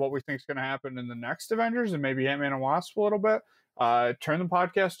War and what we think is going to happen in the next Avengers and maybe Ant-Man and Wasp a little bit. Turn the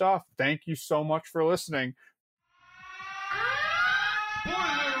podcast off. Thank you so much for listening.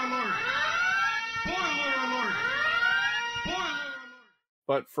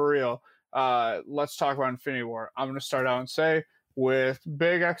 But for real, let's talk about Infinity War. I'm going to start out and say, with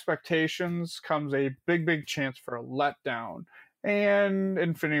big expectations comes a big, big chance for a letdown. And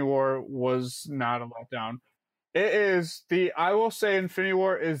Infinity War was not a letdown. I will say Infinity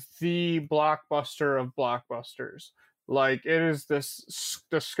War is the blockbuster of blockbusters. Like, it is the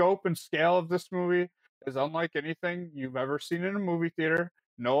scope and scale of this movie is unlike anything you've ever seen in a movie theater.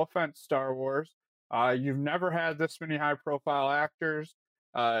 No offense, Star Wars. You've never had this many high-profile actors.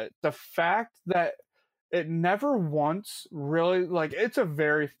 The fact that it never once really, like, it's a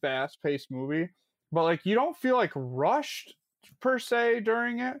very fast-paced movie, but like you don't feel like rushed per se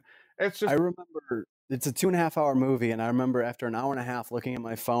during it. It's just, I remember it's a 2.5-hour movie, and I remember after an hour and a half looking at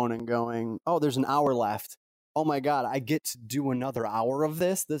my phone and going, "Oh, there's an hour left. Oh my god, I get to do another hour of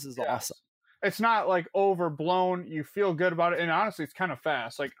this. This is awesome." It's not like overblown. You feel good about it, and honestly, it's kind of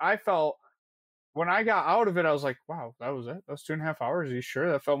fast. Like I felt. When I got out of it, I was like, wow, that was it? That was 2.5 hours? Are you sure?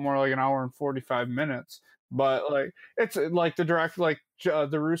 That felt more like an hour and 45 minutes. But like, it's like the director, like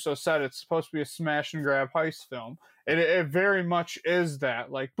the Russo said, it's supposed to be a smash and grab heist film. It very much is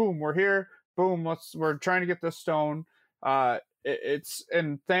that. Like, boom, we're here. Boom, we're trying to get this stone. It's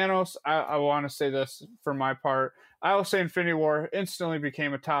and Thanos. I want to say this for my part. I will say Infinity War instantly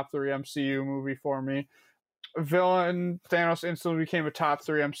became a top 3 MCU movie for me. Thanos instantly became a top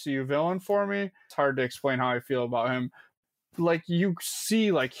 3 MCU villain for me. It's hard to explain how I feel about him. Like, you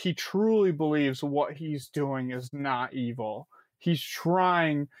see, like, he truly believes what he's doing is not evil. He's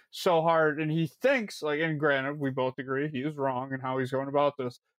trying so hard, and he thinks, like, and granted, we both agree he was wrong in how he's going about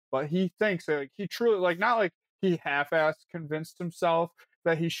this, but he thinks that, like, he truly, like, not like he half-assed convinced himself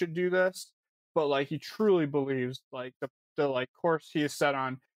that he should do this, but like he truly believes, like, the like course he is set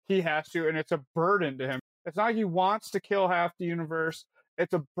on, he has to, and it's a burden to him. It's not like he wants to kill half the universe.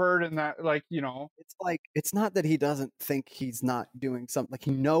 It's a burden that, like, it's like, it's not that he doesn't think he's not doing something. Like,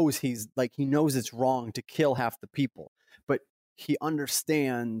 he knows he knows it's wrong to kill half the people, but he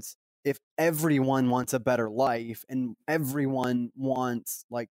understands if everyone wants a better life and everyone wants,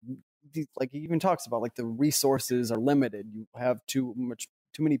 like he even talks about, like, the resources are limited. You have too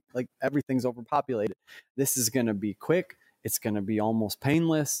many, like, everything's overpopulated. This is going to be quick. It's going to be almost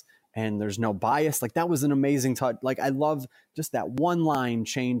painless. and there's no bias. Like that was an amazing touch. Like I love just that one line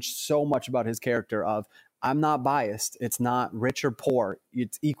changed so much about his character of I'm not biased. It's not rich or poor.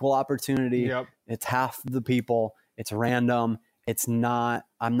 It's equal opportunity. Yep. It's half the people. It's random. It's not,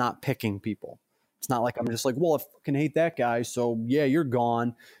 I'm not picking people. It's not like I'm just like, well, I fucking hate that guy. So yeah, you're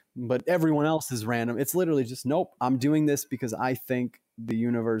gone. But everyone else is random. It's literally just, nope, I'm doing this because I think the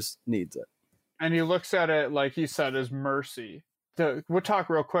universe needs it. And he looks at it, like he said, as mercy. We'll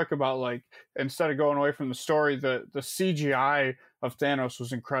talk real quick about, like, instead of going away from the story, the CGI of Thanos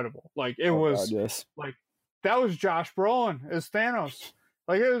was incredible. Like it was, God, yes. like, that was Josh Brolin as Thanos.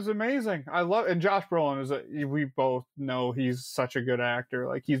 Like it was amazing. I love, and Josh Brolin we both know he's such a good actor.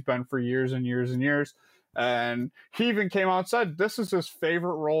 Like he's been for years and years and years. And he even came out and said this is his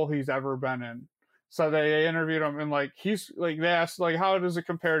favorite role he's ever been in. So they interviewed him, and like he's like, they asked like, how does it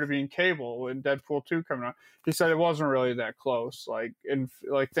compare to being Cable in Deadpool 2 coming out? He said it wasn't really that close. Like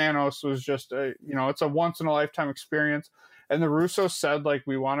Thanos was just it's a once in a lifetime experience. And the Russos said, like,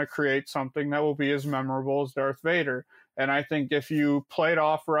 we want to create something that will be as memorable as Darth Vader. And I think if you play it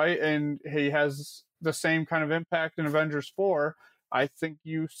off right and he has the same kind of impact in Avengers 4, I think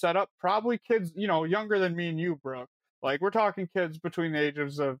you set up probably kids, younger than me and you, Brooke. Like, we're talking kids between the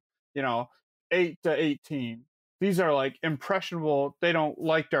ages of, 8 to 18. These are, like, impressionable. They don't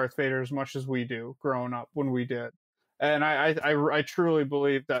like Darth Vader as much as we do growing up when we did. And I truly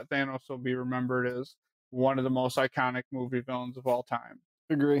believe that Thanos will be remembered as one of the most iconic movie villains of all time.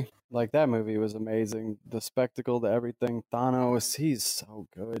 Agree. Like that movie was amazing. The spectacle, the everything. Thanos, he's so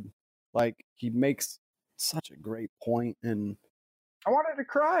good. Like he makes such a great point, and I wanted to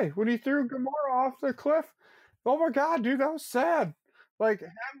cry when he threw Gamora off the cliff. Oh my god, dude, that was sad. Like him,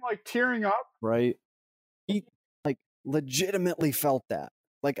 like tearing up. right? He like legitimately felt that.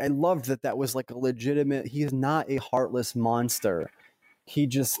 Like I loved that was like a legitimate. He is not a heartless monster. He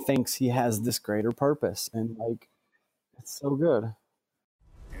just thinks he has this greater purpose, and like it's so good.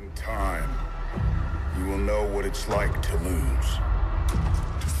 In time, you will know what it's like to lose.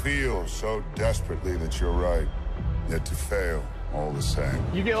 To feel so desperately that you're right, yet to fail all the same.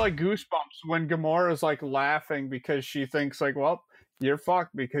 You get like goosebumps when Gamora is like laughing because she thinks like, well, you're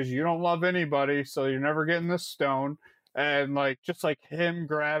fucked because you don't love anybody, so you're never getting this stone. And like just like him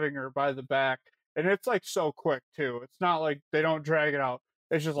grabbing her by the back. And it's like so quick too. It's not like they don't drag it out.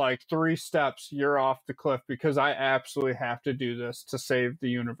 It's just like 3 steps, you're off the cliff because I absolutely have to do this to save the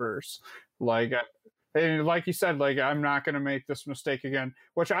universe. Like, and like you said, like I'm not going to make this mistake again,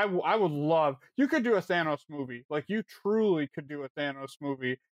 which I would love. You could do a Thanos movie. Like you truly could do a Thanos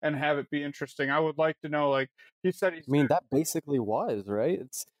movie and have it be interesting. I would like to know, like he said. That basically was, right?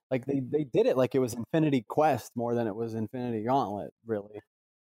 It's like they did it like it was Infinity Quest more than it was Infinity Gauntlet, really.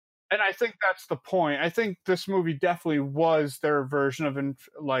 And I think that's the point. I think this movie definitely was their version of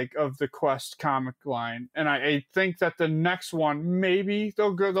of the Quest comic line. And I think that the next one, maybe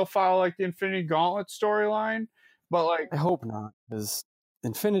they'll follow like the Infinity Gauntlet storyline. But like I hope not, because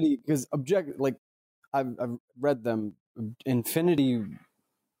I've read them. Infinity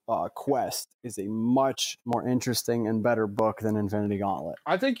Quest is a much more interesting and better book than Infinity Gauntlet.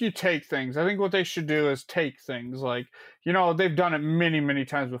 I think you take things. I think what they should do is take things like, they've done it many, many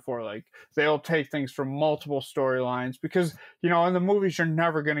times before. Like they'll take things from multiple storylines because, in the movies, you're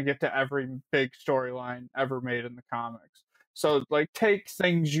never going to get to every big storyline ever made in the comics. So like take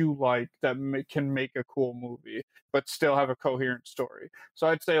things you like that can make a cool movie, but still have a coherent story. So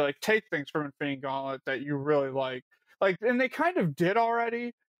I'd say like take things from Infinity Gauntlet that you really like, and they kind of did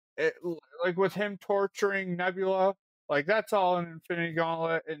already. Like with him torturing Nebula, like that's all in Infinity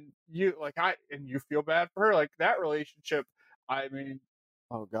Gauntlet, and you feel bad for her, like that relationship. I mean,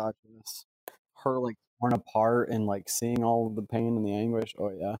 oh god, yes, her like torn apart and like seeing all of the pain and the anguish. Oh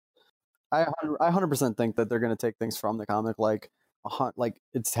yeah, I 100% think that they're gonna take things from the comic, like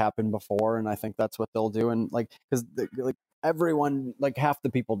it's happened before, and I think that's what they'll do, and like because like everyone, like half the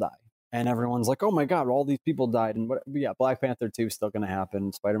people die. And everyone's like, oh my God, all these people died. And yeah, Black Panther 2 is still going to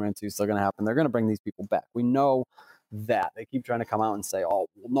happen. Spider-Man 2 is still going to happen. They're going to bring these people back. We know that. They keep trying to come out and say, oh,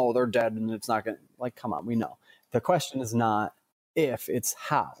 well, no, they're dead. And it's not going to, like, come on, we know. The question is not if, it's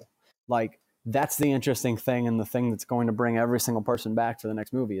how. Like, that's the interesting thing. And the thing that's going to bring every single person back to the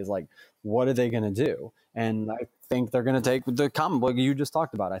next movie is like, what are they going to do? And I think they're going to take the comic book you just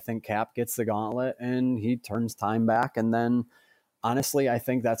talked about. I think Cap gets the gauntlet and he turns time back, and then honestly, I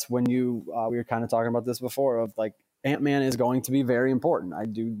think that's when we were kind of talking about this before of like Ant-Man is going to be very important. I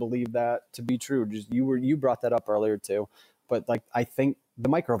do believe that to be true. Just you brought that up earlier too, but like I think the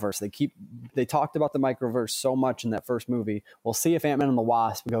microverse, they talked about the microverse so much in that first movie. We'll see if Ant-Man and the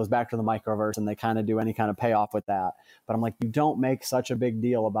Wasp goes back to the microverse and they kind of do any kind of payoff with that. But I'm like, you don't make such a big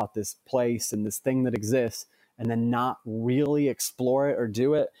deal about this place and this thing that exists and then not really explore it or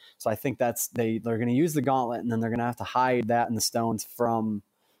do it. So I think they're going to use the gauntlet, and then they're going to have to hide that in the stones from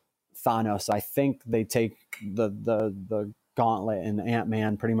Thanos. I think they take the gauntlet, and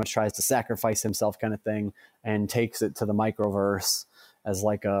Ant-Man pretty much tries to sacrifice himself kind of thing and takes it to the microverse as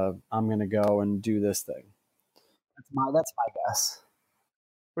like I'm going to go and do this thing. That's my guess.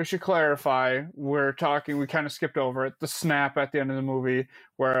 We should clarify, we kind of skipped over it, the snap at the end of the movie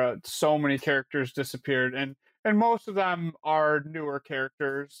where so many characters disappeared, and most of them are newer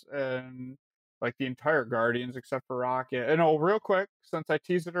characters, and like the entire Guardians except for Rocket. And real quick, since I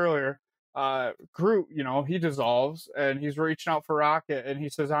teased it earlier, Groot, he dissolves and he's reaching out for Rocket and he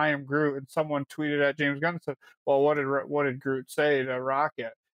says, "I am Groot," and someone tweeted at James Gunn and said, "Well, what did Groot say to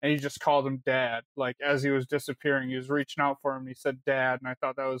Rocket?" And he just called him Dad. Like, as he was disappearing, he was reaching out for him and he said Dad, and I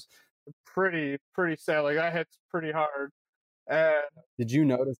thought that was pretty sad. Like, that hits pretty hard. Did you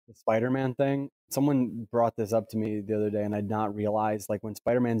notice the Spider-Man thing? Someone brought this up to me the other day and I'd not realized, like, when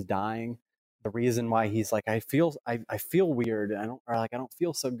Spider-Man's dying, the reason why he's like, I feel weird, I don't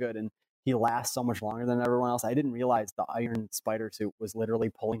feel so good, and he lasts so much longer than everyone else. I didn't realize the iron spider suit was literally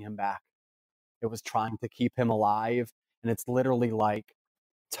pulling him back. It was trying to keep him alive, and it's literally like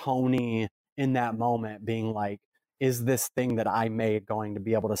Tony in that moment being like, is this thing that I made going to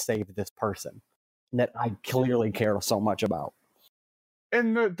be able to save this person that I clearly care so much about?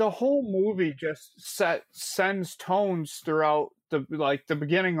 And the whole movie just sends tones throughout the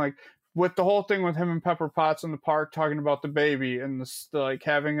beginning, like with the whole thing with him and Pepper Potts in the park talking about the baby and the like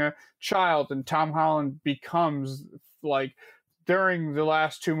having a child, and Tom Holland becomes like, during the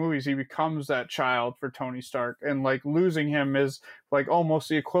last two movies, he becomes that child for Tony Stark, and like losing him is like almost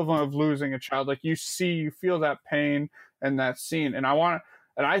the equivalent of losing a child. Like, you feel that pain in that scene. And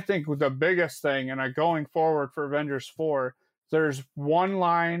I think the biggest thing, and going forward for Avengers 4, there's one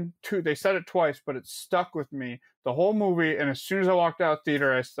line, they said it twice, but it stuck with me the whole movie. And as soon as I walked out of the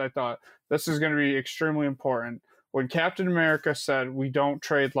theater, I thought, this is going to be extremely important. When Captain America said, "We don't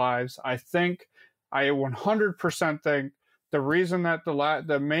trade lives," I 100% think the reason that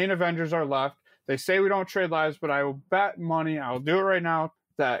the main Avengers are left, they say we don't trade lives, but I will bet money, I'll do it right now,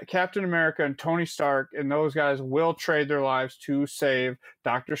 that Captain America and Tony Stark and those guys will trade their lives to save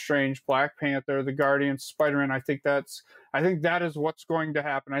Doctor Strange, Black Panther, the Guardians, Spider-Man. I think that is what's going to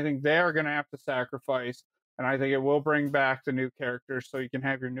happen. I think they are going to have to sacrifice, and I think it will bring back the new characters so you can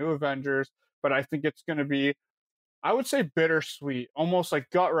have your new Avengers. But I think it's going to be, I would say, bittersweet, almost like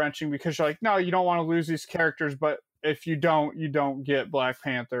gut-wrenching, because you're like, no, you don't want to lose these characters, but if you don't get Black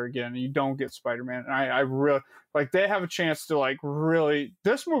Panther again, you don't get Spider-Man. And I really, like, they have a chance to, like, really,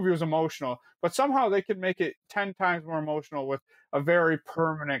 this movie was emotional, but somehow they could make it 10 times more emotional with a very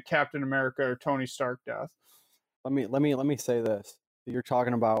permanent Captain America or Tony Stark death. Let me say this. You're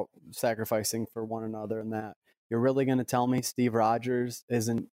talking about sacrificing for one another and that. You're really going to tell me Steve Rogers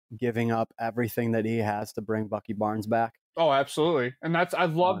isn't giving up everything that he has to bring Bucky Barnes back? Oh, absolutely. And I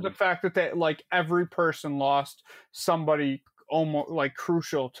love the fact that they, like, every person lost somebody almost like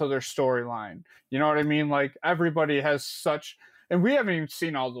crucial to their storyline. You know what I mean? Like, everybody has such, and we haven't even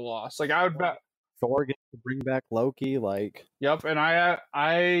seen all the loss. Like, I would bet Thor gets to bring back Loki. Like, yep. And I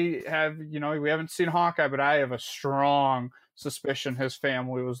have, we haven't seen Hawkeye, but I have a strong suspicion his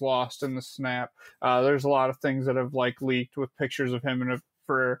family was lost in the snap. There's a lot of things that have, like, leaked with pictures of him, and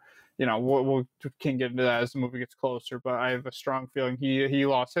we can get into that as the movie gets closer, but I have a strong feeling he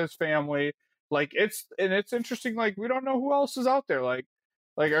lost his family. Like, it's interesting. Like, we don't know who else is out there. Like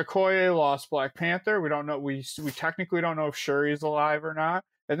Okoye lost Black Panther. We don't know. We technically don't know if Shuri's alive or not.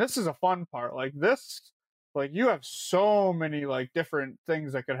 And this is a fun part. Like, this, like, you have so many, like, different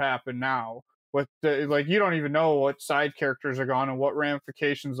things that could happen now. With you don't even know what side characters are gone and what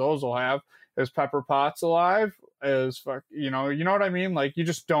ramifications those will have. Is Pepper Potts alive? You know what I mean? Like, you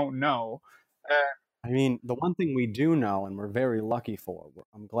just don't know. I mean, the one thing we do know, and we're very lucky for,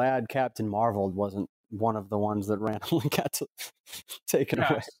 I'm glad Captain Marvel wasn't one of the ones that randomly got taken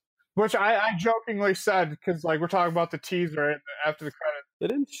away. Which I jokingly said, because, like, we're talking about the teaser after the credits. They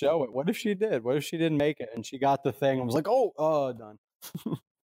didn't show it. What if she did? What if she didn't make it and she got the thing and was like, oh, done.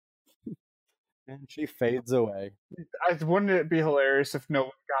 And she fades away. Wouldn't it be hilarious if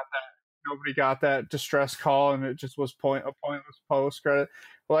nobody got that distress call and it just was a pointless post credit?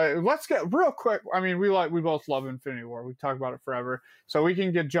 Well, let's get real quick. I mean, we both love Infinity War. We talk about it forever, so we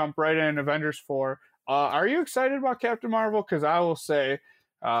can jump right in Avengers 4. Are you excited about Captain Marvel? Because I will say,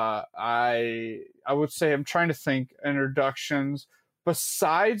 I would say I'm trying to think introductions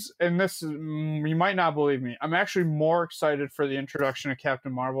besides, and this is, you might not believe me, I'm actually more excited for the introduction of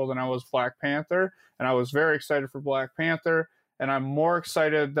Captain Marvel than I was Black Panther, and I was very excited for Black Panther, and I'm more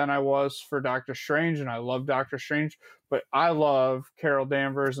excited than I was for Doctor Strange, and I love Doctor Strange, but I love Carol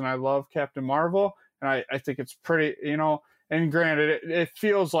Danvers and I love Captain Marvel, and I think it's pretty, and granted, it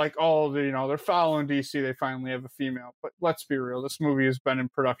feels like, oh, they're following DC, they finally have a female, but let's be real, this movie has been in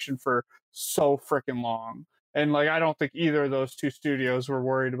production for so freaking long. And like, I don't think either of those two studios were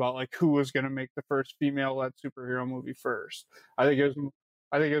worried about like who was going to make the first female-led superhero movie first. I think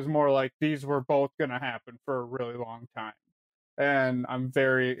it was more like these were both going to happen for a really long time. And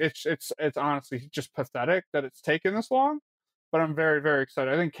it's honestly just pathetic that it's taken this long, but I'm very, very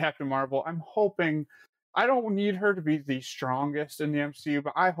excited. I think Captain Marvel, I'm hoping, I don't need her to be the strongest in the MCU,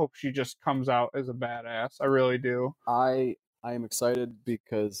 but I hope she just comes out as a badass. I really do. I am excited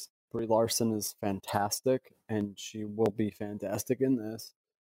because Brie Larson is fantastic, and she will be fantastic in this.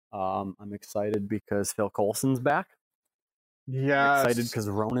 I'm excited because Phil Coulson's back. Yeah, Excited because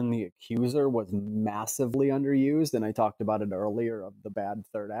Ronan the Accuser was massively underused, and I talked about it earlier of the bad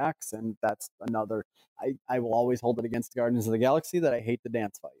third acts, and that's another. I will always hold it against Guardians of the Galaxy that I hate the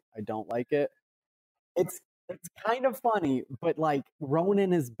dance fight. I don't like it. It's kind of funny, but like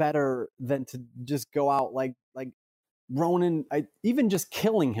Ronan is better than to just go out like Ronan. Even just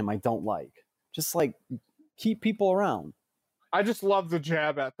killing him, I don't like. Just like keep people around. I just love the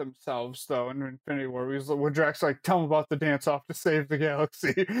jab at themselves, though, in Infinity War. When Drax like, tell him about the dance off to save the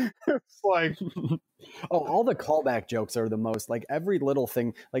galaxy. It's like, all the callback jokes are the most. Like every little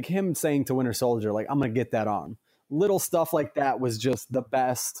thing, like him saying to Winter Soldier, like, "I'm gonna get that arm." Little stuff like that was just the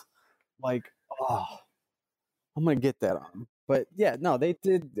best. Like, oh, I'm gonna get that arm. But yeah, no, they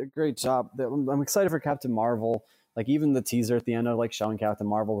did a great job. I'm excited for Captain Marvel. Like even the teaser at the end of like showing Captain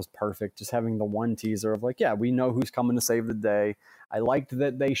Marvel was perfect. Just having the one teaser of like, yeah, we know who's coming to save the day. I liked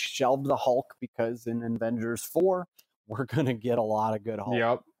that they shelved the Hulk because in Avengers 4, we're gonna get a lot of good Hulk.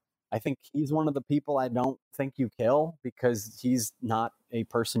 yep. I think he's one of the people I don't think you kill because he's not a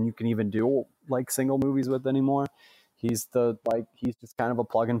person you can even do like single movies with anymore. He's just kind of a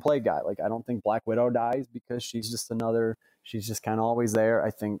plug and play guy. Like I don't think Black Widow dies because she's just kind of always there.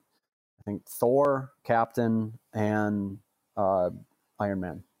 I think Thor, Captain, and Iron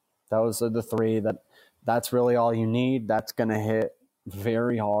Man. Those are the three that's really all you need. That's going to hit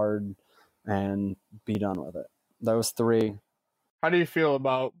very hard and be done with it. Those three. How do you feel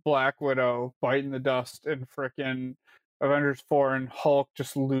about Black Widow biting the dust in frickin' Avengers 4 and Hulk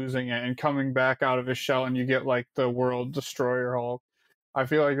just losing it and coming back out of his shell and you get like the World Destroyer Hulk? I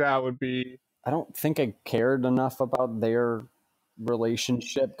feel like that would be... I don't think I cared enough about their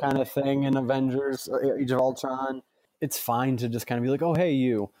relationship kind of thing in Avengers Age of Ultron. It's fine to just kind of be like, oh, hey,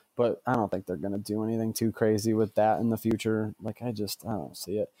 you. But I don't think they're going to do anything too crazy with that in the future. Like, I don't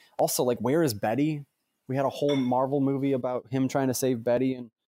see it. Also, like, where is Betty? We had a whole Marvel movie about him trying to save Betty and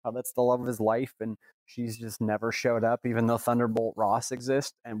how that's the love of his life. And she's just never showed up, even though Thunderbolt Ross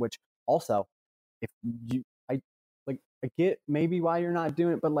exists. And which also, I get maybe why you're not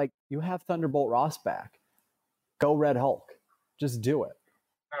doing it, but like, you have Thunderbolt Ross back. Go Red Hulk. Just do it.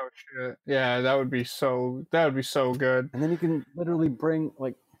 Oh shit! Yeah, that would be so good. And then you can literally bring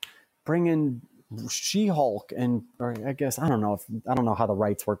in She-Hulk or I guess I don't know how the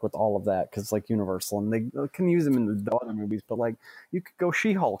rights work with all of that because like Universal and they can use them in the other movies, but like you could go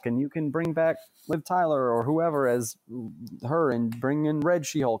She-Hulk and you can bring back Liv Tyler or whoever as her and bring in Red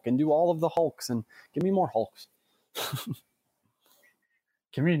She-Hulk and do all of the Hulks and give me more Hulks.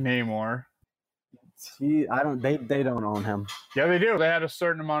 Give me Namor. They don't own him. Yeah, they do. They had a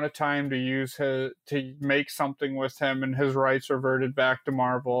certain amount of time to make something with him, and his rights reverted back to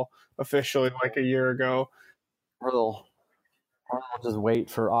Marvel officially like a year ago. Or they'll just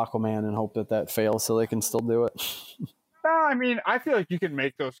wait for Aquaman and hope that fails so they can still do it. No, I mean, I feel like you can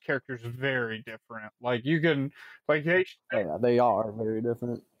make those characters very different. Like you can, like they are very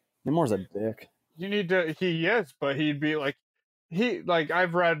different. Namor's a dick. He is, but he'd be like.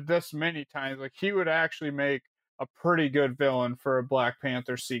 I've read this many times, like he would actually make a pretty good villain for a Black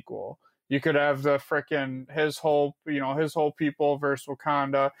Panther sequel. You could have the frickin' his whole people versus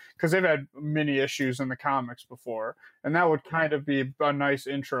Wakanda, because they've had many issues in the comics before, and that would kind of be a nice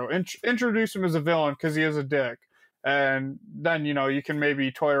intro. Introduce him as a villain because he is a dick, and then you can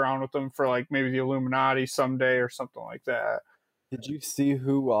maybe toy around with him for like maybe the Illuminati someday or something like that. Did you see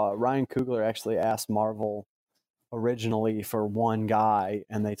who Ryan Coogler actually asked Marvel originally for one guy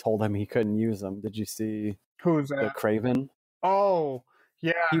and they told him he couldn't use him? Did you see who's that? The Craven? Oh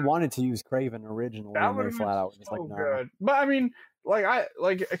yeah, he wanted to use Craven originally, and they flat out was so like, no. Good. But I mean, like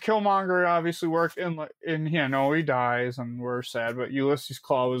Killmonger obviously worked in he dies and we're sad, but Ulysses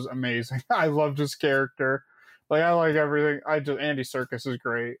Claw was amazing. I loved his character. Like I like everything. Andy Serkis is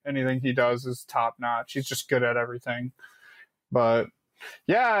great. Anything he does is top notch. He's just good at everything. But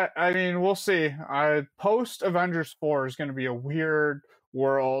yeah, I mean, we'll see. Post Avengers 4 is going to be a weird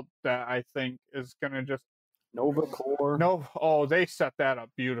world that I think is going to just Nova Corps. no. Oh, they set that up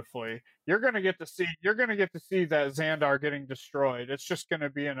beautifully. You're going to get to see that Xandar getting destroyed. It's just going to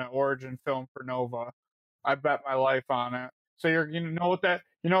be in an origin film for Nova. I bet my life on it. So you know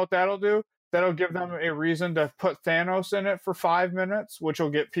what that'll do? That'll give them a reason to put Thanos in it for 5 minutes, which will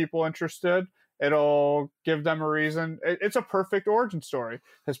get people interested. It'll give them a reason. It's a perfect origin story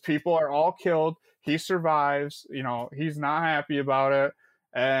because people are all killed. He survives. You know, he's not happy about it,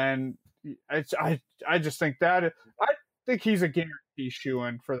 and I just think I think he's a guarantee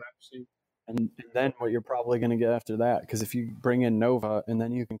shoo-in for that scene. And then what you're probably going to get after that, because if you bring in Nova, and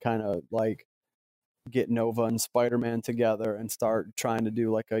then you can kind of like get Nova and Spider-Man together and start trying to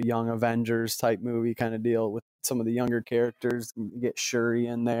do like a Young Avengers type movie kind of deal with some of the younger characters, get Shuri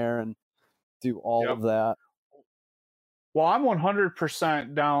in there and do all of that. Well, I'm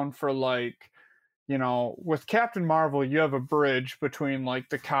 100% down for like, you know, with Captain Marvel, you have a bridge between like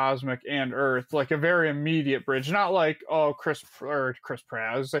the cosmic and Earth, like a very immediate bridge, not like Chris Pratt,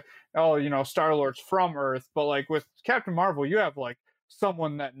 I was like, you know, Star-Lord's from Earth, but like with Captain Marvel, you have like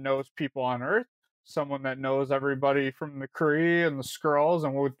someone that knows people on Earth, someone that knows everybody from the Kree and the Skrulls,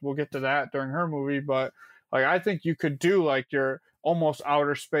 and we'll get to that during her movie, but like I think you could do like your almost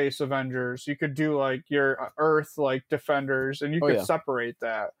outer space Avengers, you could do like your Earth like Defenders, and you could separate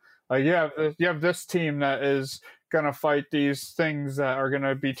that. Like you have this team that is gonna fight these things that are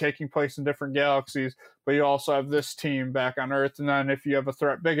gonna be taking place in different galaxies, but you also have this team back on Earth, and then if you have a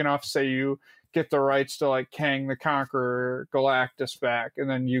threat big enough, say you get the rights to like Kang the Conqueror, Galactus back, and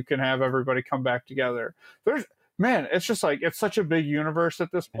then you can have everybody come back together. It's just like it's such a big universe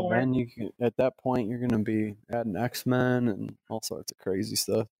at this point. And then at that point you're gonna be adding X-Men and all sorts of crazy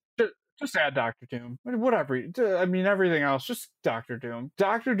stuff. Just add Doctor Doom. Whatever. I mean, everything else, just Doctor Doom.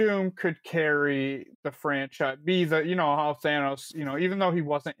 Doctor Doom could carry the franchise, be the, you know, how Thanos, you know, even though he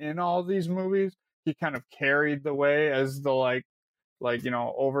wasn't in all these movies, he kind of carried the way as the, like, you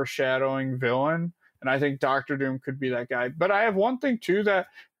know, overshadowing villain. And I think Doctor Doom could be that guy. But I have one thing, too, that,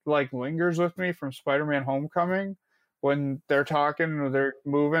 like, lingers with me from Spider-Man Homecoming. When they're talking or they're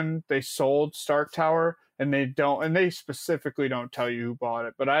moving, they sold Stark Tower. And they specifically don't tell you who bought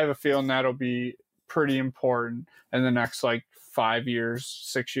it. But I have a feeling that'll be pretty important in the next like 5 years,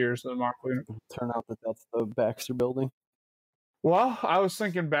 6 years of the Marvel universe. Turn out that's the Baxter building. Well, I was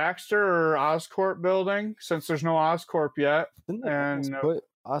thinking Baxter or Oscorp building, since there's no Oscorp yet. Didn't they put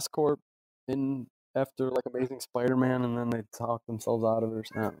Oscorp in after like Amazing Spider-Man, and then they talked themselves out of it?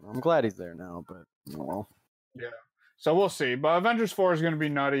 I'm glad he's there now, but well. Yeah. So we'll see. But Avengers 4 is going to be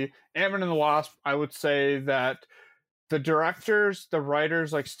nutty. Ant-Man and the Wasp, I would say that the directors, the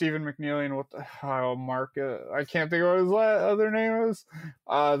writers, like Stephen McNeely and Mark, I can't think of what his other name is.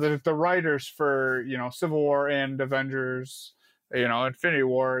 The writers for, you know, Civil War and Avengers, you know, Infinity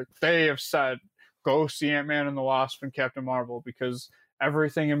War, they have said, go see Ant-Man and the Wasp and Captain Marvel, because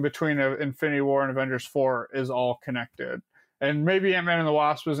everything in between Infinity War and Avengers 4 is all connected. And maybe Ant-Man and the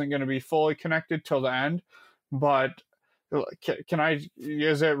Wasp isn't going to be fully connected till the end, but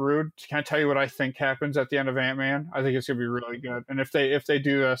is it rude? Can I tell you what I think happens at the end of Ant-Man? I think it's gonna be really good. And if they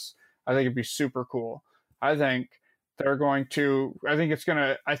do this, I think it'd be super cool. I think the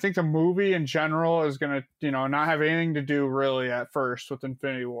movie in general is gonna, you know, not have anything to do really at first with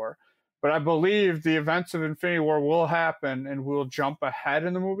Infinity War. But I believe the events of Infinity War will happen and we'll jump ahead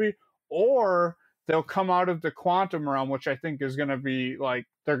in the movie, or they'll come out of the quantum realm, which I think is going to be like,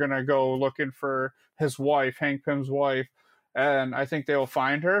 they're going to go looking for his wife, Hank Pym's wife, and I think they will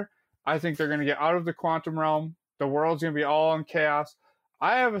find her. I think they're going to get out of the quantum realm. The world's going to be all in chaos.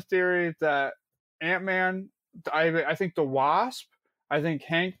 I have a theory that Ant-Man, I think the Wasp, I think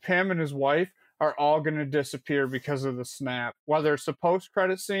Hank Pym and his wife are all going to disappear because of the snap, whether it's a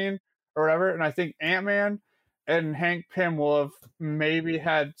post-credit scene or whatever. And I think Ant-Man and Hank Pym will have maybe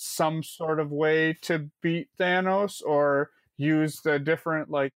had some sort of way to beat Thanos or use the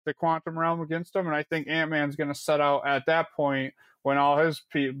different, like the quantum realm against him. And I think Ant-Man's going to set out at that point when all his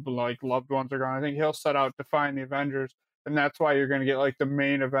people, like loved ones, are gone. I think he'll set out to find the Avengers. And that's why you're going to get like the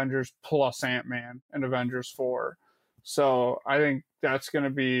main Avengers plus Ant-Man in Avengers 4. So I think that's going to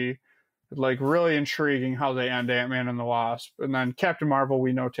be like really intriguing how they end Ant-Man and the Wasp. And then Captain Marvel,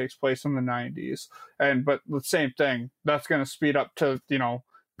 we know, takes place in the 90s. But the same thing, that's going to speed up to, you know,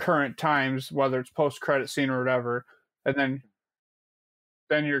 current times, whether it's post-credit scene or whatever. And then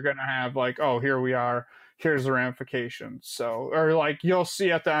then you're gonna have like, oh, here we are, here's the ramifications. So, or like you'll see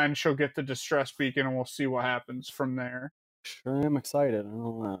at the end, she'll get the distress beacon, and we'll see what happens from there. Sure am excited. I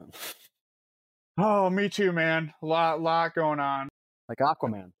don't know. Oh, me too, man. A lot going on. Like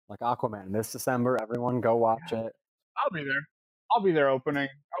Aquaman. This December, everyone go watch it. I'll be there. I'll be there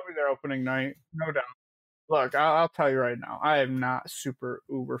opening night, no doubt. Look, I'll tell you right now, I am not super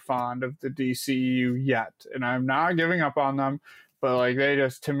uber fond of the DCU yet, and I'm not giving up on them. But like they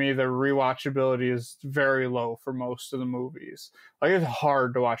just, to me, the rewatchability is very low for most of the movies. Like it's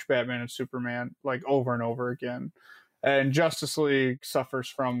hard to watch Batman and Superman like over and over again, and Justice League suffers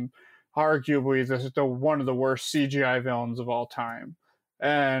from arguably the one of the worst CGI villains of all time.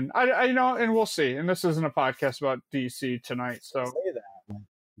 And I and we'll see. And this isn't a podcast about DC tonight, so Say that.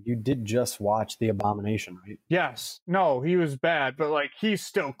 You did just watch The Abomination, right? yes, no, he was bad, but like he's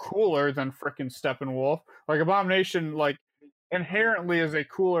still cooler than frickin' Steppenwolf. Like Abomination, like inherently is a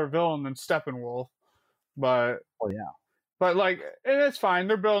cooler villain than Steppenwolf, but Oh yeah. but like and it's fine.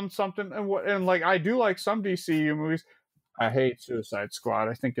 They're building something, and like I do like some DCU movies. I hate Suicide Squad.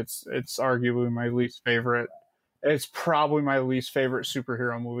 I think it's arguably my least favorite. It's probably my least favorite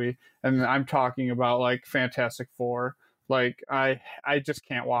superhero movie, and I'm talking about like Fantastic Four. Like I just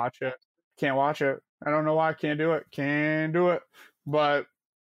can't watch it. Can't watch it. I don't know why I can't do it. Can't do it. But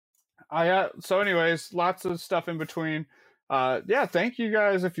so anyways, lots of stuff in between. Yeah, thank you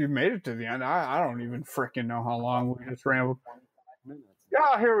guys if you made it to the end. I don't even freaking know how long we just rambled.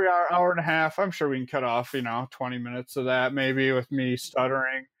 Yeah, here we are, hour and a half. I'm sure we can cut off, 20 minutes of that maybe with me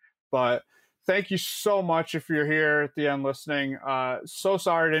stuttering. But thank you so much if you're here at the end listening. So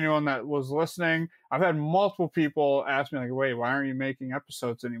sorry to anyone that was listening. I've had multiple people ask me, like, wait, why aren't you making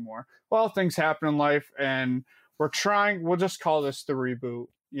episodes anymore? Well, things happen in life, and we'll just call this the reboot.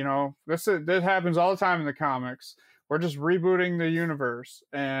 This happens all the time in the comics. We're just rebooting the universe,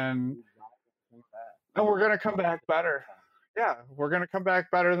 and we're going to come back better. Yeah, we're going to come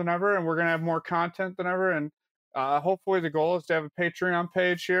back better than ever, and we're going to have more content than ever. And hopefully the goal is to have a Patreon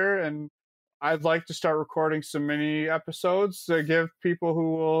page here, and I'd like to start recording some mini episodes to give people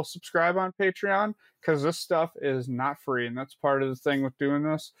who will subscribe on Patreon, because this stuff is not free, and that's part of the thing with doing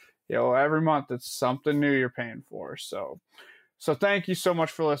this. Every month it's something new you're paying for. So thank you so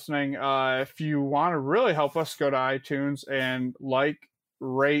much for listening. If you want to really help us, go to iTunes and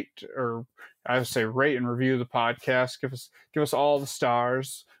rate, or I would say rate and review the podcast. Give us all the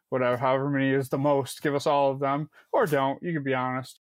stars, whatever, however many is the most. Give us all of them, or don't. You can be honest.